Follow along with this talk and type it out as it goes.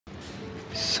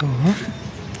So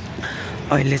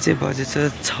अहिले चाहिँ बजेछ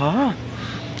 6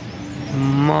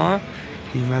 म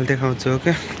हिमाल देखाउँछु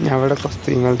क्या यहाँबाट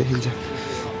कस्तो हिमाल देखिन्छ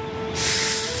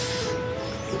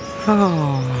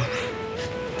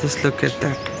जस्ट लुक एट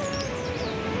दैट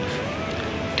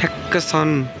ठ्याक्क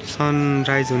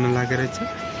सनराइज हुन लागेको रहेछ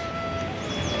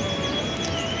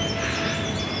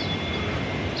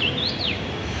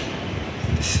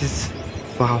दिस इज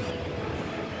वाउ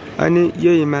अनि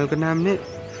यो हिमालको नाम नै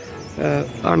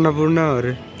अन्नपूर्ण हो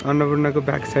रे अन्नपूर्णको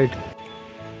ब्याक साइड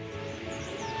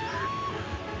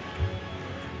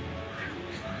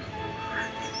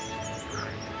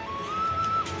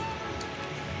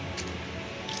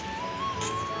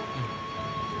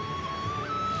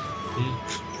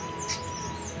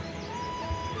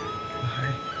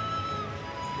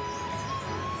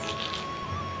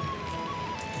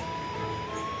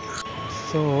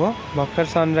सो भर्खर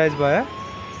सनराइज भयो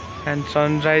एन्ड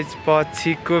सनराइज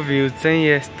पछिको भ्यू चाहिँ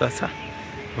यस्तो छ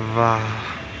वाह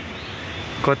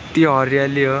कति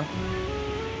हरियाली हो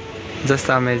जस्ट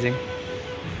अमेजिङ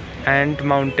एन्ड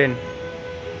माउन्टेन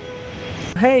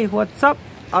हे व्हाट्सअप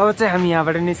अब चाहिँ हामी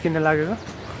यहाँबाट निस्किन लागेको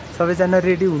सबैजना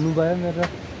रेडी हुनुभयो मेरो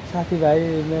साथीभाइ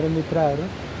मेरो मित्रहरू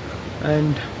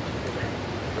एन्ड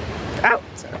अब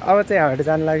चाहिँ यहाँबाट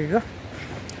जान लागेको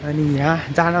अनि यहाँ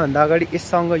जानभन्दा अगाडि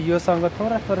योसँग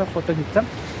थोड़ा फोटो खिच्छौँ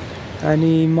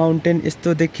अनि माउन्टेन यस्तो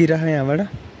देखिरह यहाँबाट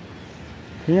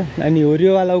होइन अनि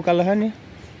होरियोवाला उकालो छ नि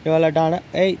योवाला डाँडा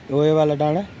हो योवाला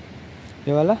डाँडा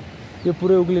योवाला यो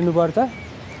पुरै उक्लिनुपर्छ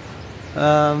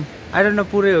आई डोन्ट नो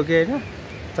पुरै हो कि होइन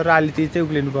तर अलिकति चाहिँ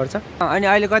उक्लिनुपर्छ अनि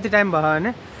अहिले कति टाइम भयो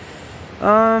भने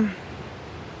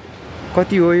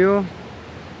कति हो यो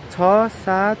 6,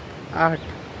 7,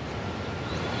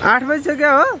 8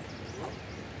 बजिसक्यो हो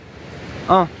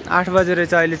 8 बजे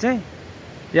रहेछ अहिले चाहिँ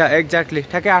या एक्ज्याक्टली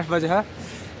ठ्याक्कै 8 बजे हो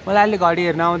मलाई अहिले घडी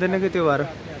हेर्न आउँदैन कि त्यो भएर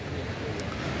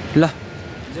ल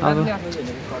अब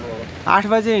 8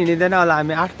 बजे हिँडिँदैन होला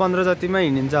हामी 8:15 जतिमा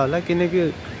हिँडिन्छ होला किनकि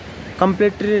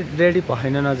कम्प्लिटली रेडी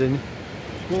भएन नजु नि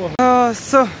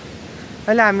सो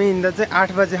अहिले हामी हिँड्दा चाहिँ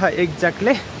 8 बजे हो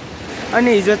एक्ज्याक्टली अनि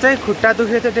हिजो चाहिँ खुट्टा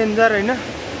दुख्यो थियो डेन्जर होइन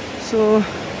सो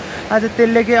आज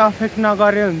त्यसले केही अफेक्ट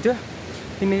नगरे हुन्थ्यो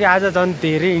किनकि आज झन्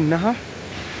धेरै हिँड्न हो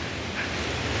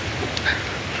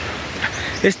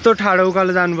यस्तो ठाडो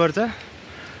उकालो जानुपर्छ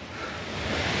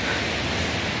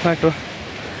बाटो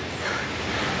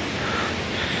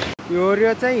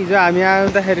यो चाहिँ हिजो हामी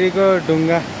आउँदाखेरिको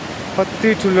ढुङ्गा कति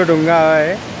ठुलो ढुङ्गा हो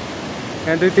है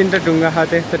यहाँ 2-3टा ढुङ्गा छ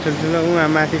त्यस्तो ठुल्ठुलो उहाँ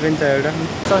माथि पनि छ एउटा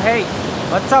सो हे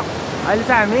व्हाट्सअप अहिले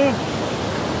चाहिँ हामी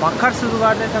भर्खर सुरु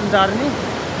गर्दैछौँ जर्नी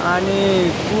अनि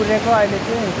पुगेको अहिले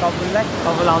चाहिँ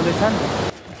कपुल आउँदैछन्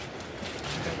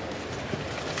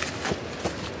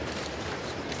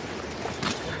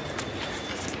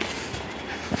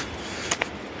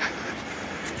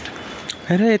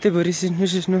हेर यतै भरि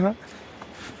सिस्नु हो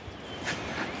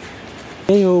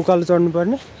यही हो उकालो चढ्नु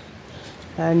पर्ने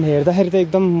एन्ड हेर्दाखेरि त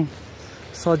एकदम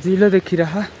सजिलो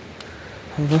देखिरह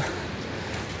अब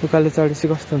उकालो चढेपछि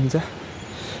कस्तो हुन्छ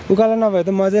उकालो नभए त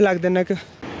मजै लाग्दैन क्या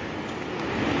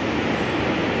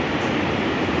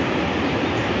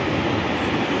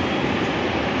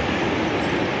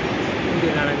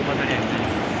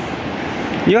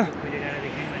यो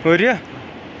हो र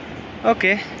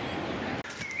ओके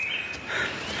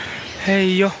हे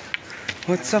यो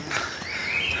व्हाट्सअप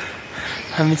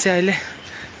हामी चाहिँ अहिले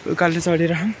उकालो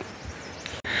चढिरहौँ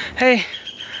हे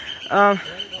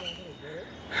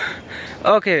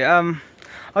ओके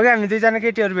अघि हामी दुईजना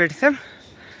केटीहरू भेट्छौँ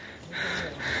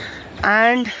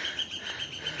एन्ड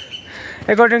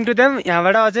एकर्डिङ टु देम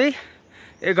यहाँबाट अझै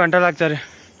 1 घन्टा लाग्छ अरे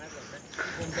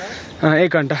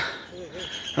 1 घन्टा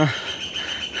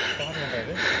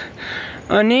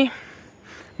अनि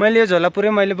मैले यो झोला पुरै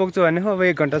मैले बोक्छु भने अब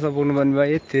 1 घन्टासम्म पुग्नु पर्ने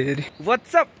भयो यति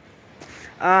व्हाट्सअप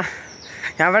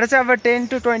यहाँबाट चाहिँ अब 10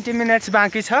 to 20 मिनट्स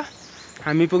बाँकी छ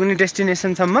हामी पुग्ने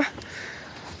डेस्टिनेसनसम्म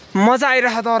मजा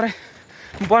आइरहेको तर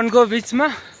वनको बिचमा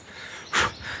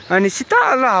अनि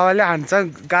शीतल हावाले हान्छ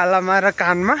गालामा र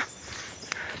कानमा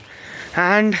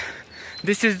and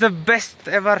this is the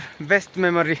best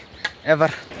memory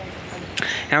ever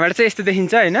यहाँबाट चाहिँ यस्तो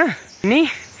देखिन्छ होइन नि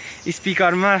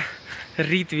स्पिकरमा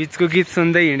रितभिजको गीत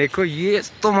सुन्दै हिँडेको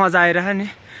यस्तो मजा आइरह्यो नि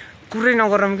कुरै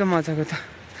नगरौँ क्या मजाको त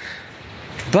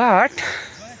बट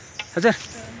हजुर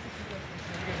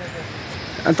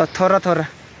अन्त थोरा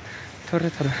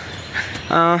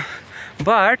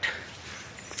बट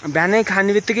बिहानै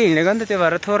खाने बित्तिकै हिँडेको नि त त्यो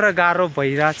भएर थोरै गाह्रो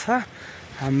भइरहेछ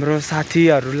हाम्रो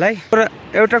साथीहरूलाई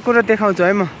एउटा कुरा देखाउँछु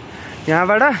है म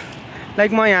यहाँबाट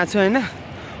लाइक म यहाँ छु होइन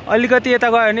अलिकति यता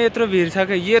गयो भने यत्रो भिड छ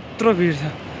क्या यत्रो भिड छ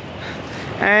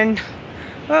एन्ड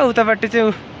उतापट्टि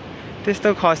चाहिँ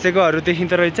त्यस्तो खसेकोहरू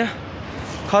देखिँदो रहेछ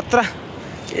खतरा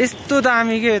यस्तो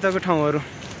दामी के यताको ठाउँहरू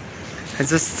I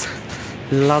just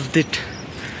loved it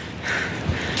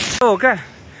हो क्या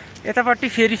यतापट्टि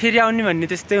फेरि आउने भन्ने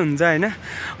त्यस्तै हुन्छ हैन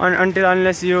अनटिल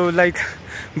अनलेस यो लाइक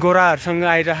गोराहरूसँग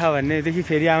आइरह भन्नेदेखि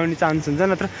फेरि आउने चान्स हुन्छ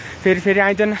नत्र फेरि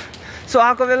आइदैन सो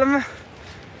आएको बेलामा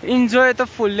इन्जोय द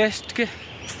फुलेस्ट के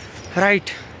right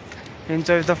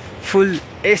enjoy the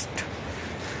fullest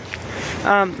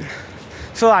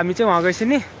so हामी चाहिँ वहाँ गएपछि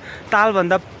नि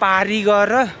तालभन्दा पारी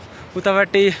गएर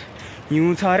उताबाटै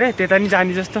हिउँ छ अरे त्यता नि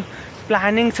जाने जस्तो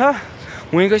प्लानिङ छ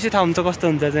वहीँ गएपछि थाहा हुन्छ कस्तो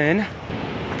हुन्छ चाहिँ हैन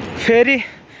फेरि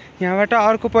यहाँबाट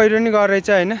अर्को पहिरो नि गएर रहेछ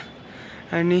हैन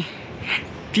अनि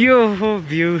त्यो हो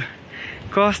भ्यू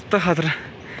कस्तो खतरा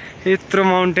यत्रो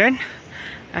माउन्टेन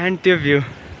एन्ड त्यो view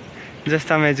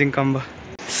just amazing combo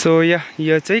so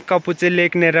यो चाहिँ कपुचे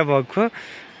लेक नेर भएको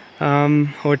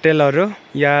होटेलहरू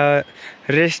या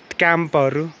रेस्ट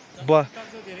क्याम्पहरू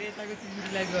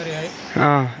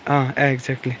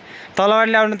एक्ज्याक्टली तलबाट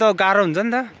ल्याउनु त गाह्रो हुन्छ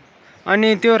नि त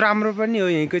अनि त्यो राम्रो पनि हो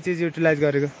यहीँको चिज युटिलाइज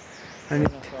गरेको अनि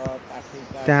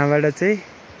त्यहाँबाट चाहिँ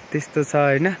त्यस्तो छ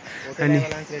हैन अनि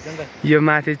यो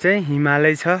माथि चाहिँ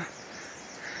हिमालय छ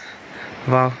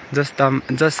वाउ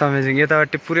जस्ट अमेजिङ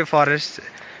यताबाट पुरै फरेस्ट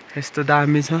यस्तो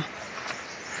दामी छ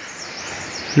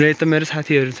र यता मेरो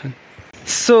साथीहरू छन्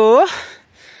सो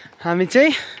हामी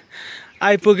चाहिँ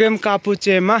आइपुग्यौँ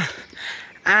कापुचेमा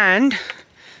एन्ड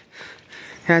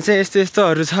यहाँ चाहिँ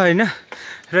यस्तोहरू छ हैन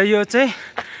र यो चाहिँ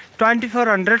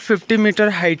 2450 मिटर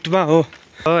हाइटमा हो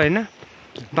हैन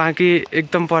बाँकी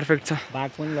एकदम पर्फेक्ट छ बाघ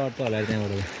पनि लड्छ होला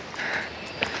त्यहाँबाट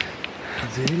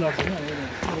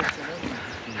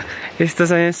यस्तो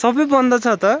छ यहाँ सबै बन्द छ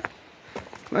त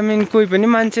आई मिन कोही पनि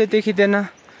मान्छे देखिँदैन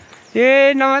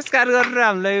ए नमस्कार गरेर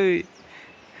हामीलाई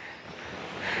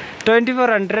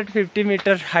 2450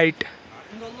 मिटर हाइट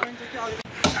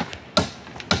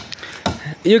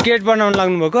यो गेट बनाउन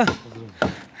लाग्नु भएको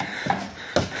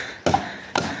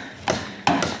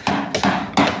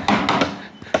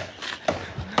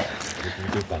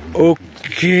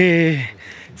ओके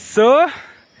सो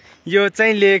यो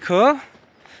चाहिँ लेक हो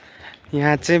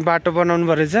यहाँ चाहिँ बाटो बनाउनु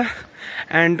परेछ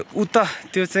एन्ड उता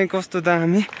त्यो चाहिँ कस्तो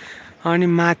दामी अनि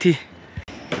माथि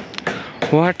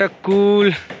वाट अ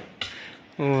कुल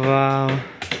वाउ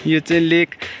यो चाहिँ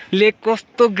लेक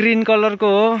कस्तो ग्रीन कलरको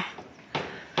हो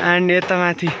एन्ड यता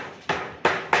माथि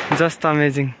जस्ट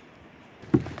अमेजिङ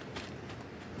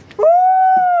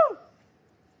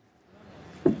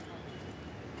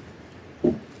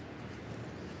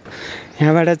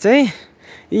यहाँबाट चाहिँ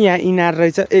यहाँ इनार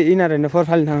रहेछ इनार होइन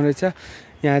फोरफाल्ने ठाउँ रहेछ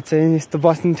यहाँ चाहिँ यस्तो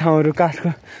बस्ने ठाउँहरू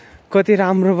काठको कति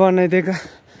राम्रो बनाइदिएको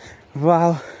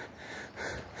wow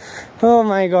oh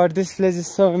my God this place is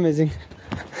so amazing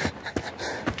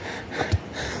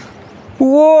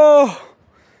वो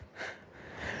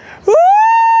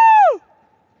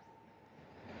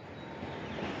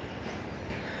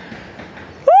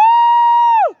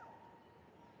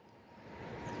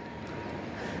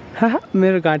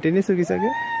मेरो घाँटी नै सुकिसक्यो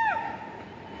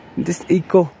this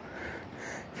eco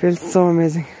feels so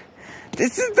amazing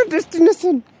this is the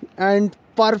destination and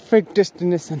perfect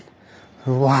destination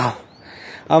wow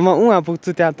अब म उहाँ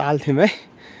पुग्छु त्यहाँ ताल्थ्यौँ है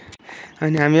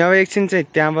अनि हामी अब एकछिन चाहिँ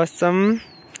त्यहाँ बस्छौँ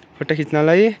फोटो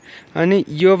खिच्नलाई अनि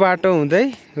यो बाटो हुँदै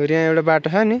यहाँ एउटा बाटो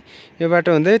छ नि यो बाटो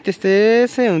हुँदै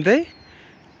त्यस्तै हुँदै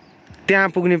त्यहाँ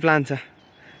पुग्ने प्लान छ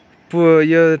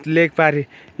यो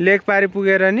लेक पारी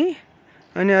पुगेर नि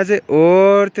अनि अझै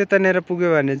ओर त्यतानेर पुग्यो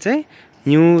भने चाहिँ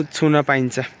हिउँ छुन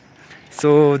पाइन्छ सो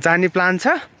जाने प्लान छ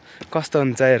कस्तो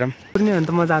हुन्छ हेरौँ पुग्ने भने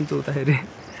त म जान्छु उताखेरि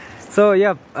सो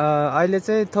अहिले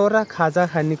चाहिँ थोरा खाजा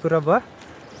खाने कुरा भयो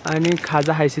अनि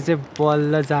खाजा खाएपछि चाहिँ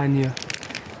बल्ल जाने हो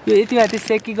यो यति माथि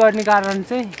सेकी गर्ने कारण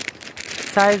चाहिँ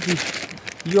सायद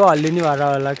यो हल्लिने भएर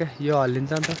होला क्या यो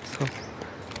हल्लिन्छ नि त सो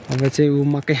अब चाहिँ ऊ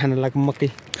मकै खान लाग्यो मकै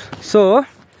सो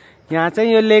यहाँ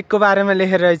चाहिँ यो लेकको बारेमा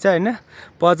लेखेर रहेछ हैन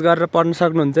पज गरेर पढ्न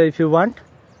सक्नुहुन्छ इफ यु वान्ट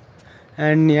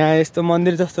एन्ड यहाँ यस्तो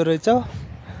मन्दिर जस्तो रहेछ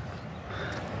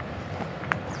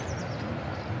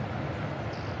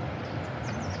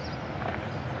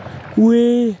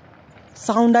उए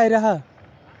साउन्ड आइरह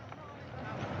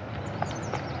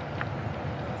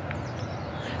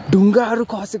ढुङ्गाहरू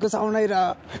खसेको साउन्ड आइरह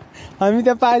हामी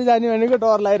त्यहाँ पारी जाने भनेको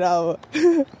डर लागिरह अब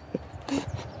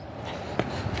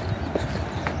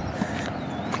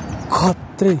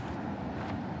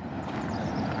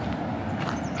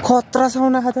खतरा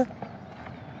साउन्ड आएको त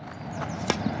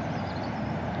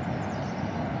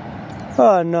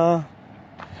Oh no,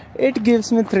 it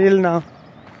gives me thrill now.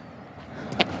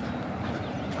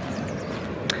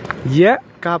 Yeah,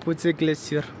 Kapuche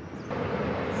glacier.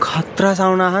 खतरा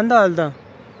साउन्ड आयो नि त अहिले त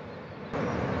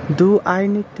Do I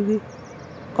need to be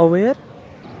aware?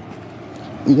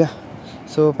 Yeah.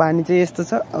 So पानी चाहिँ यस्तो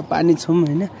छ पानी छौँ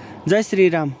हैन जय श्री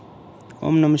राम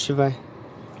ओम नमः शिवाय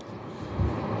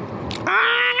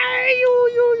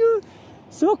यो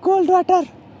so cold water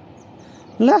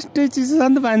last चीज छ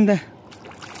नि त पानी त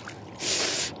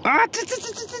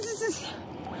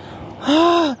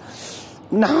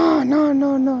No.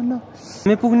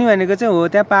 मे पुग्ने भनेको चाहिँ हो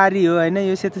त्यहाँ पारी हो हैन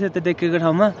यो सेतो सेतो देखेको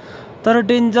ठाउँमा तर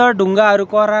डेन्जर ढुङ्गाहरू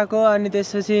कराएको अनि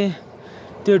त्यसपछि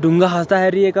त्यो ढुङ्गा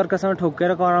खस्दाखेरि एकअर्कासँग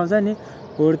ठोकेर कराउँछ नि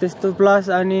हो त्यस्तो प्लस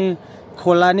अनि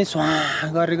खोला नि स्वा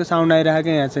गरेको साउन्ड आइरहेको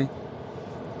यहाँ चाहिँ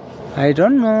आई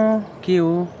डोन्ट नो के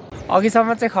हो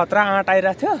अघिसम्म चाहिँ खतरा आँट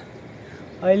आइरहेको थियो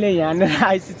अहिले यहाँनिर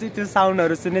आएपछि चाहिँ त्यो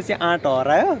साउन्डहरू सुनेपछि आँट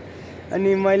हरायो अनि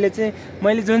मैले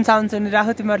जुन साउन्ड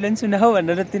सुनिरहेको तिमीहरूले पनि सुन्यौ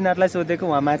भनेर तिनीहरूलाई सोधेको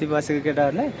वहाँ माथि बसेको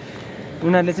केटाहरूलाई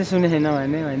उनीहरूले चाहिँ सुने छैन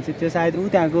भने त्यो सायद ऊ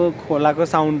त्यहाँको खोलाको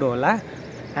साउन्ड होला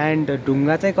एन्ड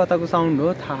ढुङ्गा चाहिँ कताको साउन्ड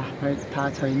हो थाहा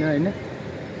छैन हैन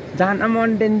जान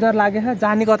मन डेन्जर लाग्यो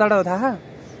जाने कताबाट हो थाहा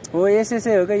हो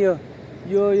यसै हो क्या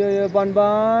यो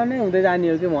बनबनै हुँदै जाने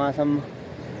हो कि वहाँसम्म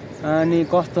अनि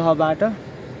कस्तो छ बाटो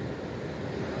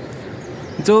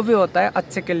जो भी होता है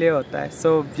अच्छे के लिए होता है सो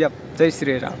जय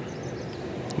श्री राम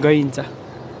गइन्छ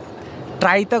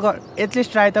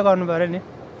एटलिस्ट ट्राई त गर्नु पर्यो नि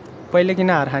पहिले किन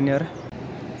हार खाने हो र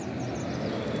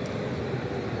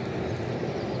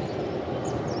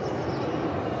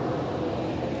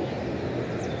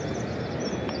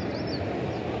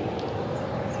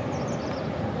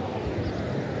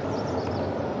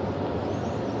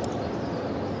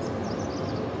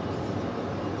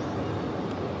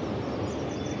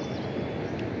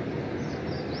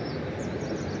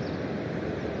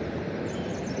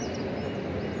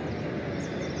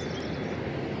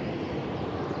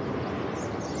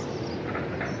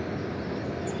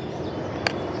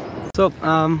सो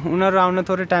उनीहरू आउन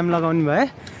थोरै टाइम लगाउने भए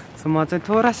सो म चाहिँ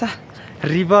थोड़ा सा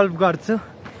रिभल्भ गर्छु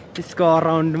त्यसको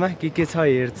अराउन्डमा के छ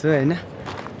हेर्छु हैन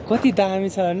कति दामी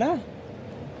छ हैन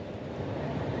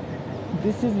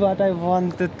this is what I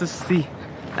wanted to see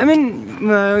I mean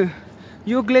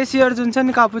यो ग्लेसियर जुन छ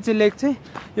नि कापुचे लेक चाहिँ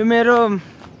यो मेरो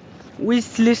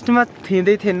विश लिस्टमा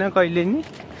थिएन कहिले नि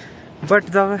बट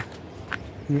जब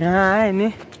यहाँ आएँ नि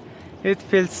it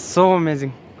feels so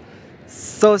amazing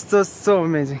so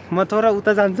amazing म थोड़ा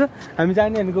उता जान्छु हामी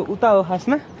जाने भनेको उता हो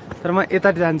खासमा तर म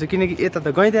यता जान्छु किनकि यता त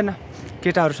गइँदैन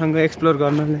केटाहरूसँग एक्सप्लोर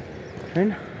गर्नले हैन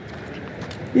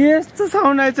यस्तो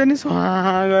साउन्ड आएछ नि स्वा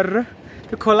गरेर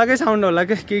त्यो खोलाकै साउन्ड होला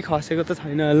के केही खसेको त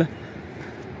छैन होला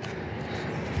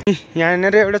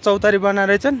यहाँनिर एउटा चौतारी बनाएर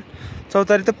रहेछन्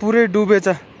चौतारी त पुरै डुबेछ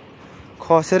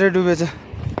खसेरै डुबेछ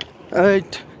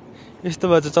यस्तो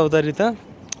भएछ चौतारी त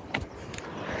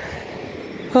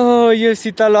Oh, यो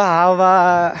शीतल हावा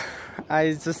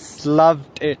I just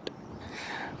loved it.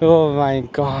 Oh my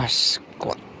gosh,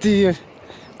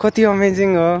 कति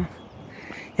अमेजिङ हो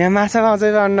यहाँ माछा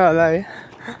अझै पाउनु होला है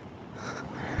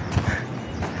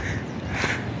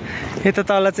यता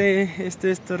तल चाहिँ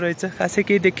यस्तो रहेछ खासै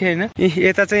केही देखेँ हैन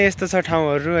यता चाहिँ यस्तो छ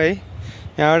ठाउँहरू है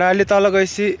यहाँबाट अलि तल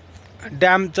गएपछि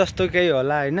ड्याम जस्तो केही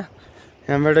होला हैन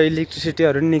यहाँबाट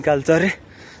इलेक्ट्रिसिटीहरू नि निकाल्छ अरे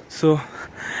सो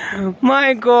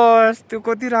माई गॉड त्यो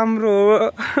कति राम्रो हो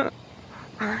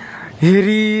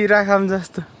हेरिराखम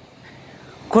जस्तो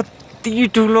कति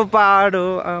ठुलो पहाड हो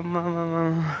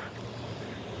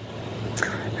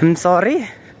I'm sorry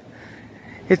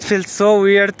it feels so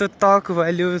weird to talk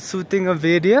while you're shooting a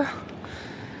video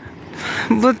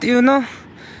but you know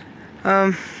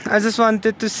I just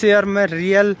wanted to share my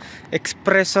real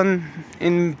expression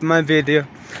in my video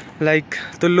like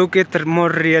to look it more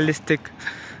realistic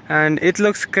and it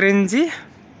looks cringy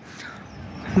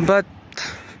but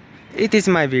it is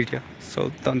my video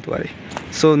so don't worry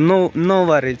so no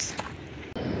worries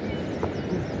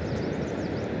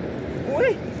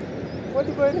Oi what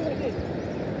you going to do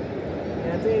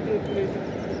यहाँ चाहिँ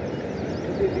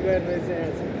यति गएर रहेछ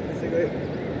यहाँ चाहिँ यसै गयो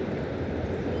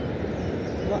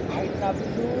म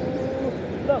आइताप्छु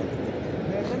ल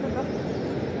हेर्दैन न त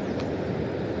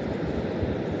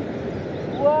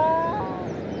वाउ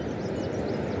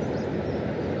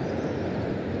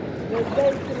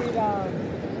जय श्री राम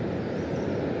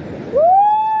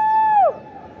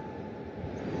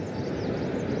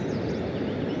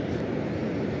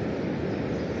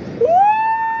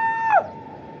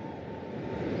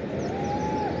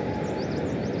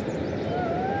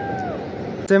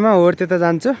चाहिँ म होर त्यता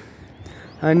जान्छु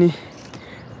अनि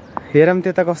हेरौँ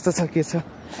त्यता कस्तो छ के छ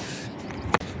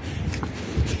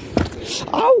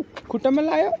आउ खुट्टामा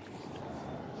लाग्यो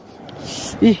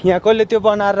यहाँ कसले त्यो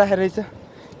बनाएर राखेको रहेछ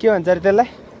के भन्छ अरे त्यसलाई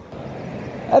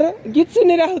अरे गीत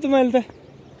सुनिरहेको त मैले त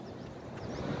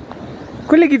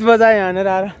कसले गीत बजायो यहाँनिर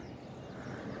आएर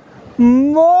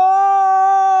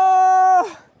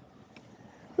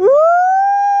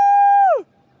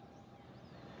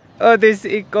देश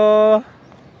इको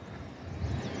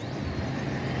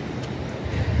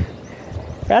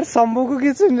यार शम्भुको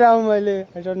गीत सुनिरहेको मैले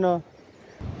आई डोन्ट नो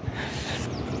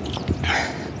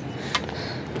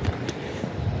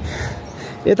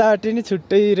यतापट्टि नि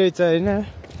छुट्टै रहेछ होइन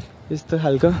यस्तो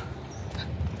खालको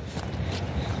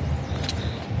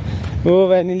हो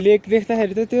भने लेक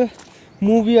देख्दाखेरि त त्यो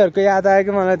मुभीहरूको याद आयो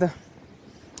कि मलाई त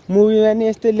मुभीमा नि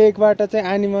यस्तै लेकबाट चाहिँ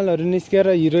एनिमलहरू निस्केर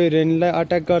हिरो हिरोइनलाई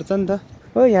अट्याक गर्छ नि त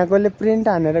हो यहाँ कसले प्रिन्ट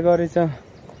हानेर गरेछ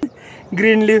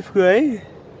ग्रिन लिफको है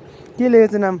के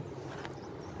लेखेको छ नाम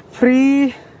फ्री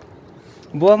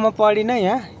बुवामा पढिन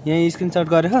यहीँ स्क्रिनसट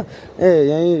गरेर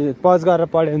यहीँ पज गरेर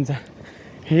पढ्यो हुन्छ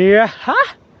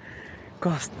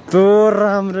कस्तो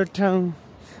राम्रो ठाउँ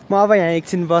म अब यहाँ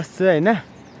एकछिन बस्छु होइन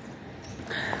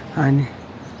अनि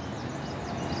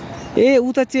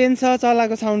उता चेन छ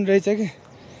चलाएको साउन्ड रहेछ कि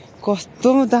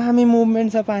कस्तो दामी मुभमेन्ट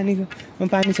छ पानीको म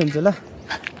पानी छुन्छु ल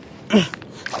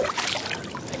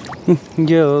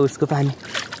यो हो उसको पानी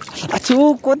अच्छो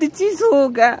कति चिसो हो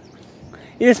क्या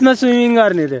यसमा स्विमिङ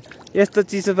गर्ने रे यस्तो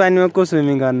चिसो पानीमा को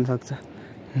स्विमिङ गर्न सक्छ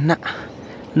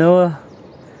न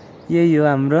यही हो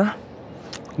हाम्रो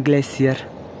glacier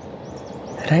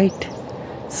right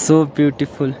so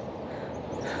beautiful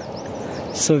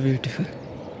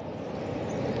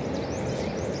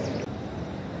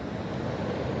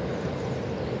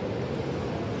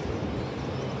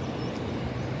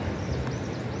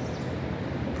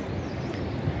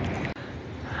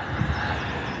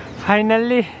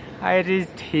Finally, I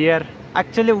reached here.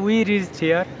 Actually, we reached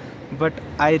here, but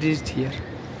I reached here.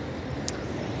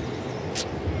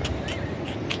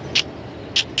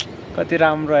 कति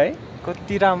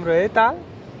राम्रो है त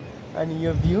अनि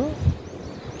यो view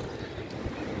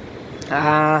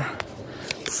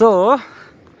so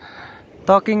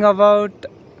talking about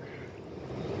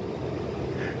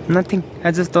nothing.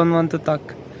 I just don't want to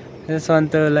talk. I just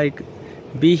want to like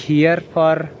be here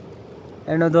for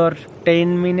another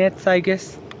 10 minutes I guess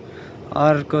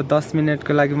अर्को 10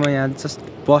 मिनटको लागि म यहाँ जस्ट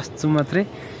बस्छु मात्रै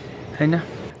हैन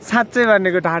साँच्चै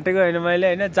भनेको ढाँटेको होइन मैले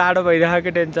हैन जाडो भइरहेको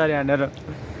टेन्सन यहाँनिर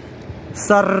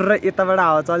सर यताबाट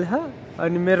हावा चल्यो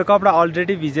अनि मेरो कपडा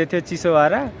अलरेडी भिजे थियो चिसो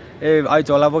भएर अहिले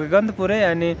झोला बोकेको नि त पुरै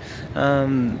अनि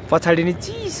पछाडि नि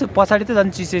चिसो पछाडि त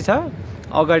झन् चिसै छ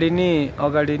अगाडि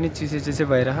नि चिसै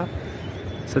भइरह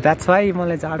सो द्याट्स वाइ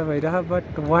मलाई जाडो भइरह बट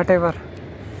वाट एभर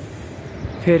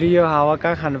फेरि यो हावा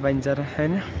कहाँ खानु पाइन्छ र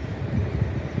हैन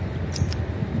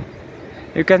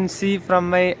you can C from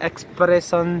my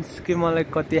expressions कि मलाई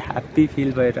कति ह्याप्पी फिल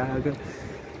भइरहेको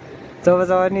जब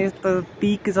नि यस्तो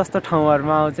पिक जस्तो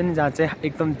ठाउँहरूमा आउँछ नि जहाँ चाहिँ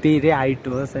एकदम धेरै हाइट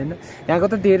होस् होइन यहाँको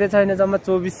त धेरै छैन जम्मा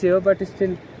 2400 हो but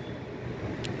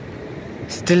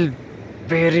still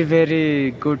very very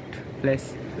good place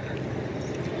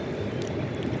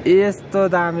यस्तो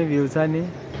दामी भ्यू छ नि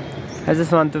I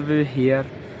just want to be here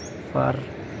for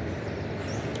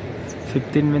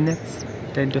 15 minutes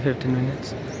 10 to 15 minutes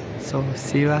so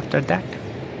see you after that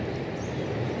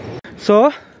so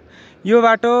यो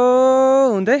बाटो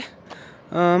हुँदै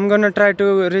I'm gonna try to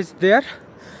reach there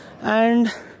and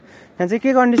यहाँ चाहिँ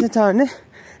के कन्डिसन छ भने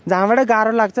जहाँबाट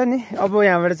गाह्रो लाग्छ नि अब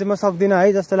यहाँबाट चाहिँ म सक्दिनँ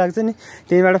है जस्तो लाग्छ नि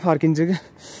त्यहीबाट फर्किन्छु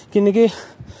किनकि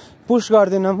पुश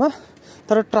गर्दिनँ म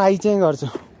तर ट्राई चाहिँ गर्छु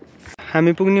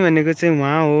हामी पुग्ने भनेको चाहिँ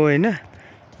वहाँ हो हैन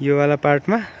यो वाला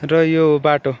पार्टमा र यो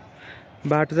बाटो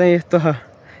चाहिँ यस्तो छ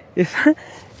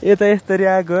यता यस्तरी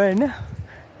आएको होइन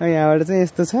यहाँबाट चाहिँ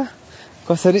यस्तो छ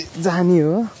कसरी जाने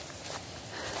हो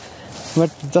बट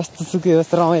जस्तो सुकै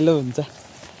होस् रमाइलो हुन्छ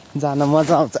जान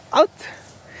मजा आउँछ आउट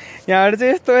यहाँबाट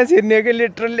चाहिँ यस्तोमा छिर्ने कि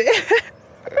लिटरली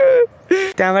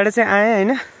त्यहाँबाट चाहिँ आएँ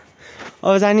होइन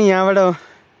अब जाने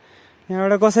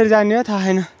यहाँबाट कसरी जाने हो थाहा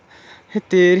छैन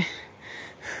तेरि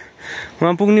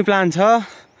वहाँ पुग्ने प्लान छ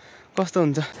कस्तो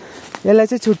हुन्छ यसलाई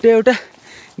चाहिँ छुट्टै एउटा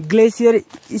ग्लेसियर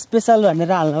स्पेसल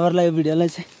भनेर हाल्नु पर्ला यो भिडियोलाई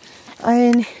चाहिँ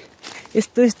आए नि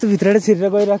यस्तो भित्रबाट छिरेर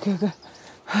गइराखेको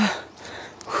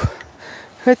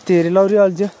खै धेरै लौरी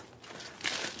अल्झ्यो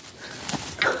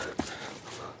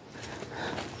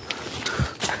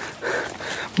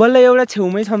बल्ल एउटा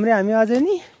छेउमै छौँ रे हामी अझै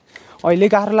नि अहिले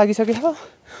गाह्रो लागिसकेको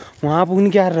वहाँ पुग्नु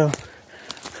गाह्रो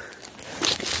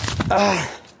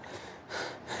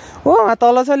हो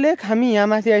तल छ लेक हामी यहाँ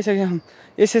माथि आइसक्यौँ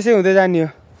यसै हुँदै जाने हो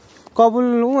कबुल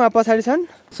उहाँ पछाडि छन्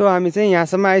सो हामी चाहिँ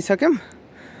यहाँसम्म आइसक्यौँ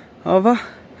अब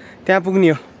त्यहाँ पुग्ने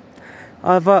हो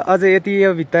अब अझै यति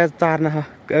यो भित्ता चार्न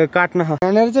काट्न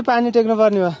यहाँनिर चाहिँ पानी टेक्नु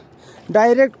पर्ने भयो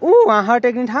डाइरेक्ट वहाँ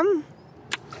टेक्ने ठाउँ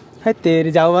है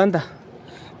तेरि जाऊ भयो नि त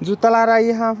जुत्ता लाएर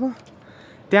आइयो आफू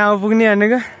त्यहाँ पुग्ने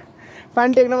भनेको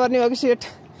पानी टेक्न पर्ने हो कि सेट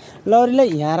लौरीलाई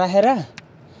यहाँ राखेर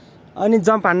अनि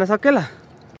जम्प हान्न सक्यो ल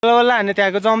बल्ल हाने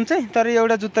त्यहाँको जम्प चाहिँ तर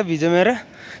एउटा जुत्ता भिज्यो मेरो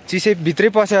चिसै भित्रै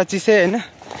पस्यो चिसै होइन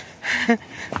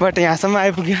बट यहाँसम्म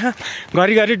आइपुग्यो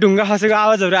घरिघरि ढुङ्गा खसेको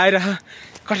आवाजहरू आइरह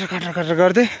कटर कटर कटर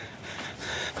गर्दै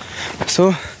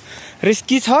सो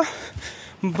रिस्की छ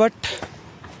बट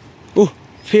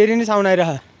फेरि नै साउन्ड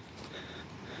आइरह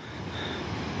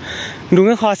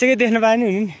ढुङ्गा खसेकै देख्न पाए नि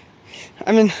हुने नि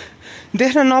आई मिन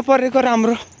देख्न नपरेको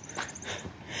राम्रो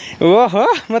हो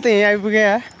म त यहीँ आइपुगेँ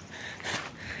यार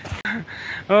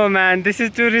हो man this is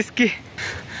to risky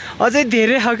अझै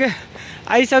धेरै छ क्या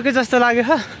आइसक्यो जस्तो लाग्यो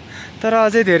ह तर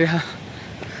अझै धेरै छ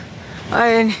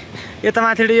अनि यता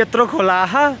माथिबाट यत्रो खोला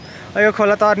यो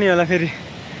खोला तर्नी होला फेरि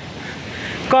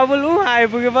कबुल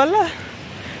आइपुग्यो बल्ल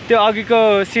त्यो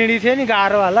अघिको सिँढी थियो नि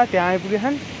गाह्रो होला त्यहाँ आइपुग्यो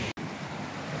नि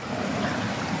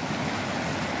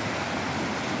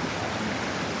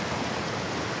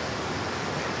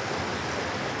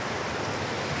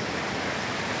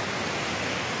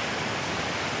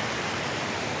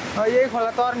यही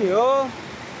खोला तर्नी हो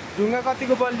ढुङ्गा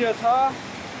कतिको बलियो छ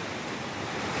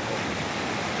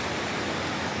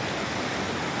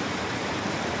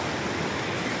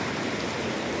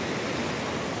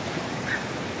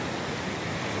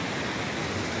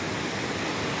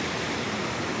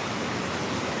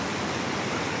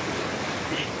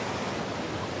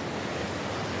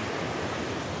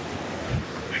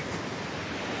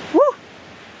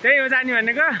त्यही हो जाने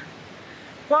भनेको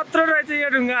कत्रो रहेछ यो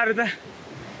ढुङ्गाहरू त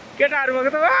केटाहरू भएको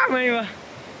त मै भयो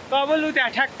कबुल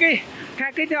त्यहाँ ठ्याक्कै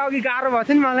त्यहाँ अघि गाह्रो भएको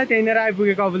थियो नि मलाई त्यहीँनिर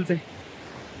आइपुगेँ कबुल चाहिँ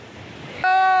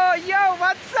यो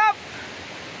वाट्सअप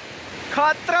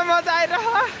खतरा मजा आइरह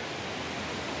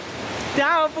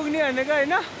त्यहाँ पुग्ने भनेको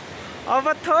होइन अब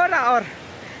थोडा और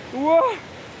वो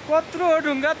कत्रो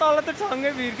ढुङ्गा तल त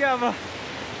सँगै भिर्क्यो अब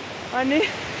अनि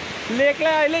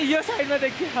लेकलाई अहिले यो साइडमा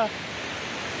देखियो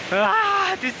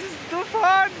दिस इज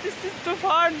टु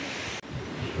फन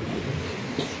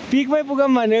पिकमै पुगौँ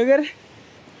भनेको के अरे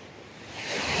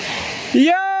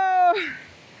यो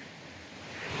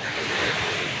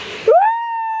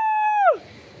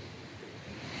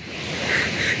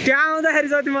त्यहाँ आउँदाखेरि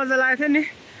जति मजा लागेको थियो नि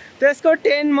त्यसको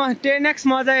 10x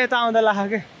मजा यता आउँदा लाग्यो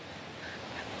क्या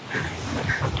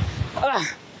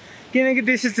किनकि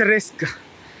दिस इज रिस्क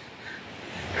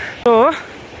हो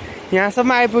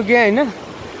यहाँसम्म आइपुग्यो होइन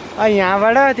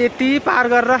यहाँबाट त्यति पार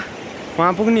गरेर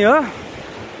वहाँ पुग्ने हो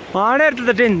वहाँबाट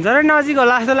त डेन्जरै नजिक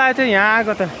होला जस्तो लागेको थियो यहाँ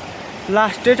आएको त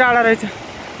लास्टै टाढा रहेछ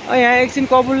यहाँ एकछिन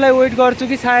कबुललाई वेट गर्छु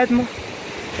कि सायद म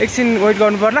एकछिन वेट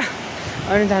गर्नु पर्ला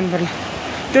अनि जानु पर्ला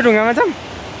त्यो ढुङ्गामा जाऊँ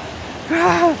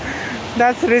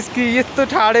द्याट्स रिस्की यस्तो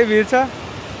ठाडै भिड छ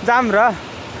जाम र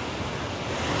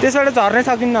त्यसबाट झर्नै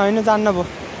सकिन्न होइन जान्न भयो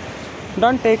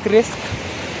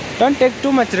don't take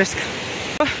too much risk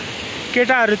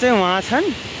केटाहरू चाहिँ वहाँ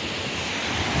छन्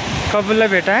कबुललाई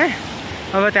भेटाएँ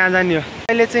अब त्यहाँ जाने हो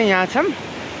अहिले चाहिँ यहाँ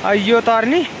छौँ यो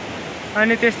तर्नी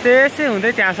अनि त्यस्तै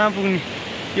हुँदै त्यहाँसम्म पुग्ने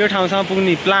यो ठाउँसम्म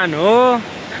पुग्ने प्लान हो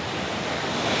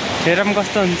हेरौँ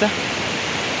कस्तो हुन्छ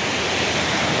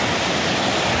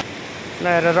ल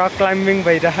हेर रक क्लाइम्बिङ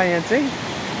भइरह यहाँ चाहिँ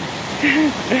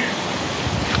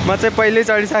म चाहिँ पहिल्यै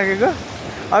चढिसकेको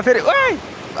अब फेरि ओइ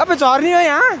अब झर्नी हो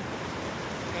यहाँ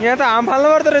त हाम फाल्नु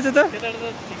पर्दो रहेछ त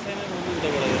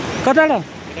कताबाट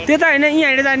त्यता होइन यहीँ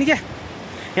हिँडेर जाने क्या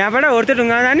यहाँबाट होर्ते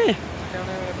ढुङ्गामा जाने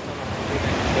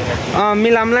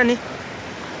मिलाउँला नि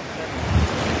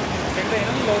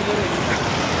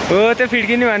हो त्यो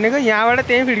फिड्किने भनेको यहाँबाट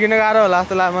त्यहीँ फिड्किन गाह्रो होला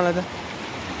जस्तो लाग्यो मलाई त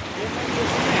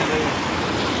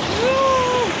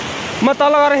म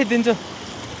तल गएर खिचिदिन्छु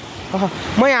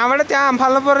म यहाँबाट त्यहाँ हाम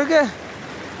फाल्नु पर्यो क्या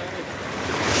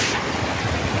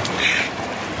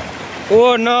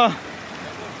ओ न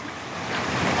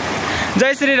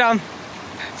जय श्री राम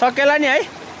सकेला नि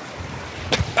है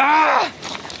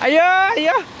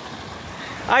आयो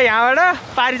यहाँबाट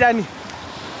पारी जाने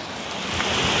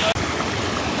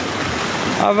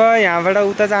अब यहाँबाट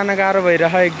उता जान गाह्रो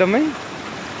भइरह एकदमै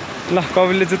ल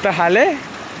कबुलले जुत्ता हाले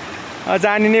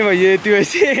जाने नै भयो यति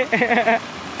भएपछि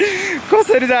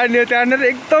कसरी जाने हो त्यहाँनिर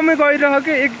एकदमै गइरह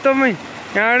कि एकदमै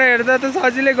यहाँबाट हेर्दा त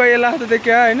सजिलै गइएला जस्तो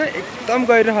देखियो होइन एकदम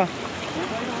गइरह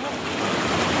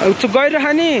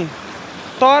नि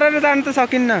तरेर जानु त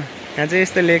सकिन्न यहाँ चाहिँ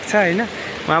यस्तो लेक छ होइन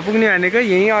वहाँ पुग्ने भनेको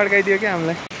यहीँ अड्काइदियो क्या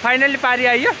हामीलाई फाइनली पारी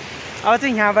आइयो अब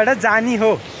चाहिँ यहाँबाट जाने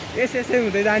हो यसै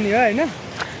हुँदै जाने हो होइन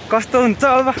कस्तो हुन्छ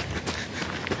अब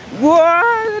वो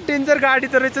डेन्जर गाडी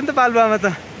त रहेछ नि त बालुवामा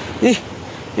त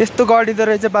यस्तो गाडी त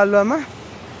रहेछ बालुवामा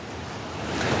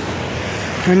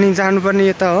अनि जानुपर्ने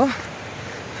यता हो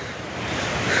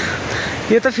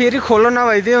यो त फेरि खोलो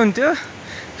नभइदियो हुन्थ्यो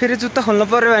फेरि जुत्ता खोल्नु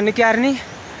पर्यो भने क्यार नि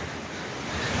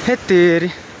हे तेरी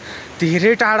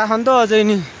धेरै टाढा छ नि त अझै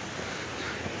नि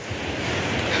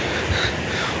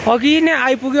अघि नै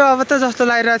आइपुग्यो अब त जस्तो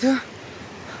लागिरहेको थियो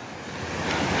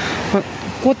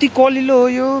कति कलिलो हो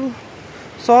यो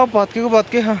सब भत्के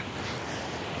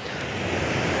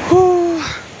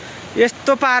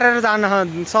यस्तो पारेर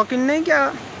जान सकिन्न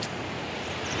क्या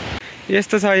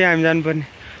यस्तो छ यहाँ हामी जानुपर्ने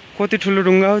कति ठुलो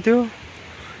ढुङ्गा हो त्यो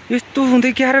यस्तो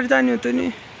हुँदै क्यारेर जाने हो त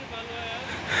नि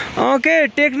के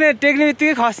टेक्ने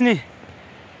बित्तिकै खस्ने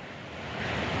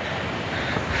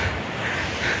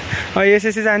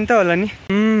यसै जाने त होला नि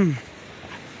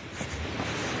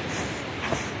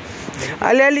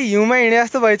अलि हिउँमा हिँडे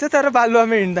जस्तो भएछ तर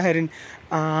बालुवामा हिँड्दाखेरि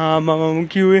आमा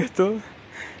के हो यस्तो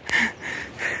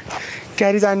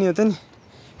क्यारी जाने हो त नि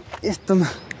यस्तोमा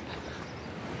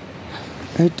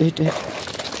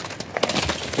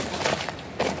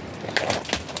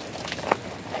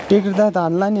टेक्दा त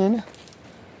हान्ला नि होइन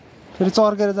फेरि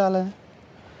चर्केर जाला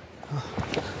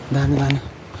धान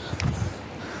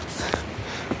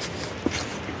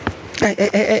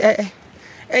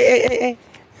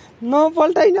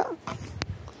नपल्टाइन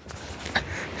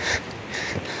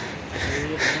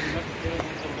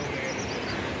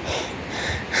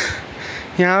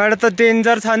यहाँबाट त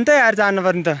डेन्जर छ नि त यार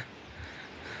जानुपर्ने त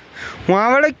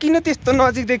वहाँबाट किन त्यस्तो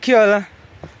नजिक देखियो होला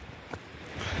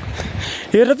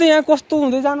हेर त यहाँ कस्तो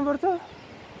हुँदै जानुपर्छ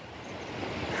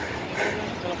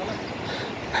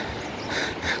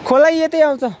खोला यतै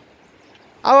आउँछ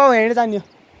अब हिँडेर जाने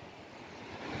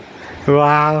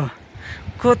वाह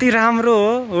कति राम्रो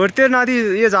हो त्यो नदी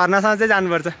यो झर्नासँग चाहिँ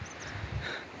जानुपर्छ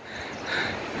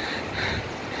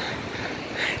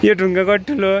यो ढुङ्गा कति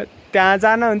ठुलो त्यहाँ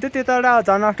जान हुन्थ्यो त्यताबाट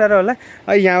झन् अप्ठ्यारो होला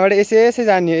यहाँबाट यसै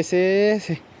जाने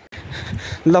यसै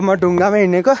ल म ढुङ्गामा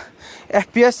हिँडेको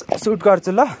FPS सुट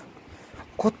गर्छु ल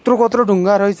कत्रो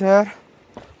ढुङ्गा रहेछ यार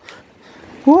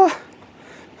हो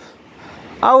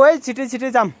आऊ है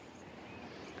छिटै जाम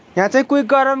यहाँ चाहिँ क्विक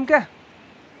गरम क्या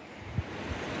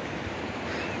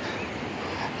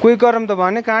क्विक गरम त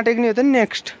भने कहाँ टेक्ने हो त नि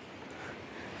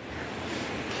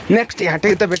नेक्स्ट यहाँ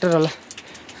टेक्दा बेटर होला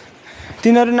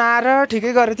तिनीहरू नआएर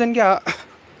ठिकै गरेछन् क्या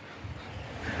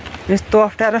यस्तो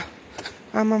अप्ठ्यारो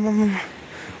आमा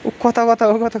कता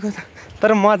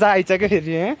तर मजा आइछ क्या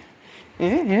फेरि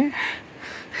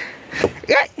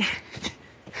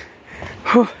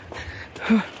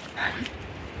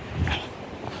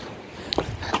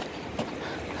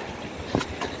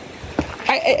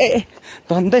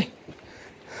धन्दै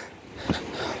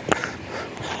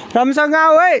राम्रोसँग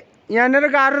आऊ है यहाँनिर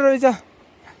गाह्रो रहेछ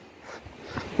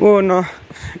ओ न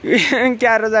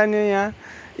क्यारो जाने यहाँ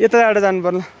यताबाट जानु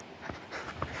पर्ला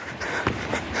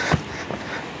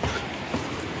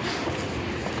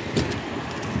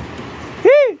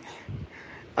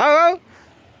आऊ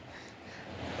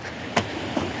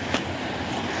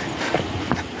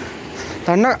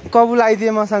धन्न कबुल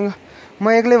आइदिए मसँग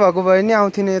म एक्लै भएको भए नि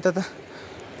आउँथिनँ यता त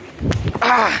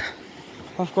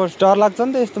अफकोर्स डर लाग्छ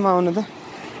नि त यस्तोमा आउनु त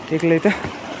एक्लै त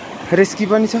रिस्की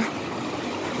पनि छ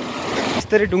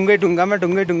यस्तरी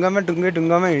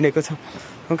ढुङ्गामा हिँडेको छ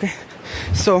okay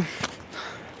so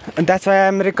that's why I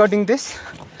am recording this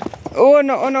oh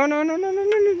no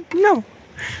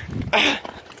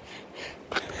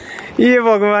ए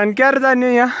भगवान् क्यार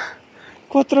जाने यहाँ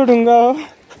कत्रो ढुङ्गा हो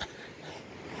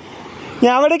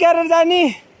यहाँबाट क्यारेर जाने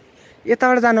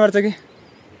यताबाट जानुपर्छ कि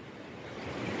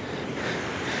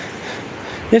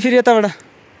या फेरि यताबाट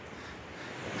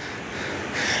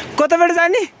कताबाट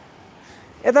जाने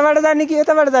यताबाट जाने कि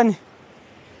यताबाट जाने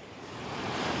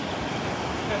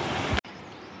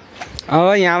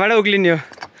अब यहाँबाट उक्लिने हो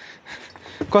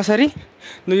कसरी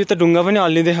लु यो त ढुङ्गा पनि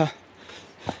हल्लिँदैछ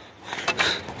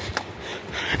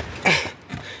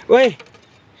ओए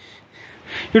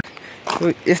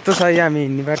यस्तो छ यहाँ हामी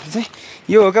हिँड्ने बाटो चाहिँ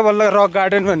यो हो क्या बल्ल रक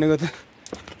गार्डन भनेको त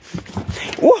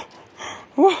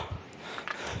ओ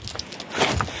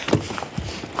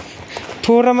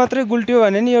थोरै मात्रै गुल्ट्यो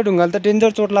भने नि यो ढुङ्गाले त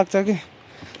डेन्जर चोट लाग्छ कि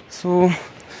सो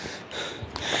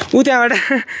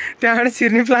त्यहाँबाट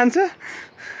छिर्ने प्लान छ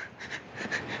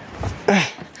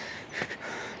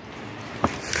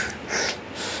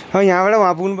यहाँबाट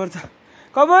वहाँ पुग्नुपर्छ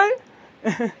कबुल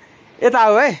यता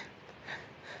आऊ है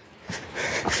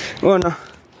ओ न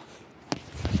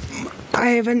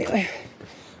आए पनि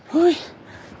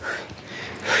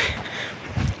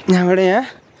यहाँबाट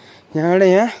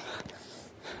यहाँ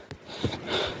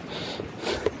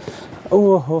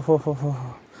ओहो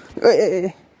हो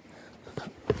ए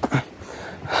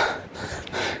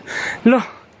ल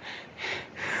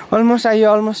अलमोस्ट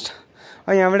आइयो अलमोस्ट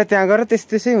यहाँबाट त्यहाँ गएर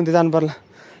त्यसै हुँदै जानु पर्ला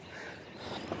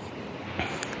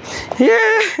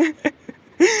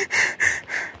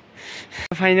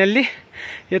फाइनल्ली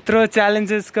यत्रो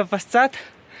च्यालेन्जेसको पश्चात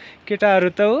केटाहरू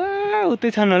त उतै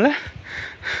छन् होला।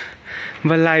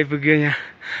 बल्ल आइपुग्यो यहाँ।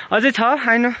 अझै छ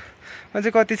होइन,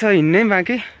 अझै कति छ हिँड्नै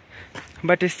बाँकी,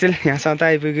 बट स्टिल यहाँसम्म त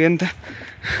आइपुग्यो नि त।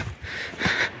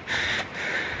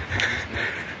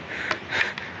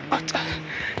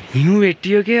 हिउँ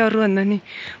भेटियो के अरू भन्दा नि,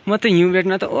 म त हिउँ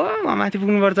भेट्न त माथि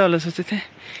पुग्नुपर्छ होला सोचेको थिएँ,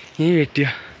 यहीँ भेटियो।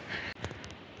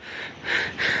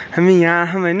 हामी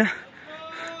यहाँ होइन,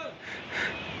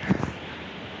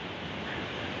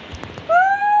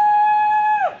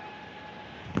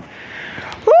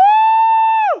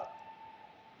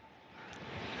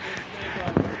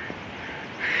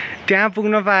 त्यहाँ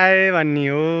पुग्न पाएँ भन्ने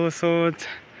हो सोच।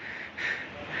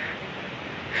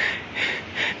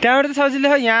 त्यहाँबाट त सजिलै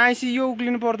हो, यहाँ आएपछि यो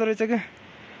उक्लिनु पर्दो रहेछ क्या।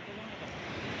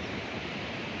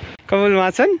 कपालमा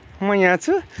छन्, म यहाँ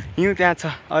छु, हिउँ त्यहाँ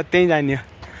छ, अब त्यहीँ जाने हो।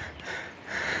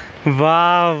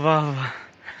 वाह वाह वाह,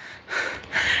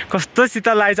 कस्तो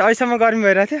शीतल लागेछ। अहिलेसम्म गर्मी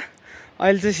भइरहेको थियो,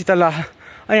 अहिले चाहिँ शीतल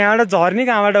लाग्यो। यहाँबाट झर्ने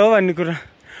कहाँबाट हो भन्ने कुरा।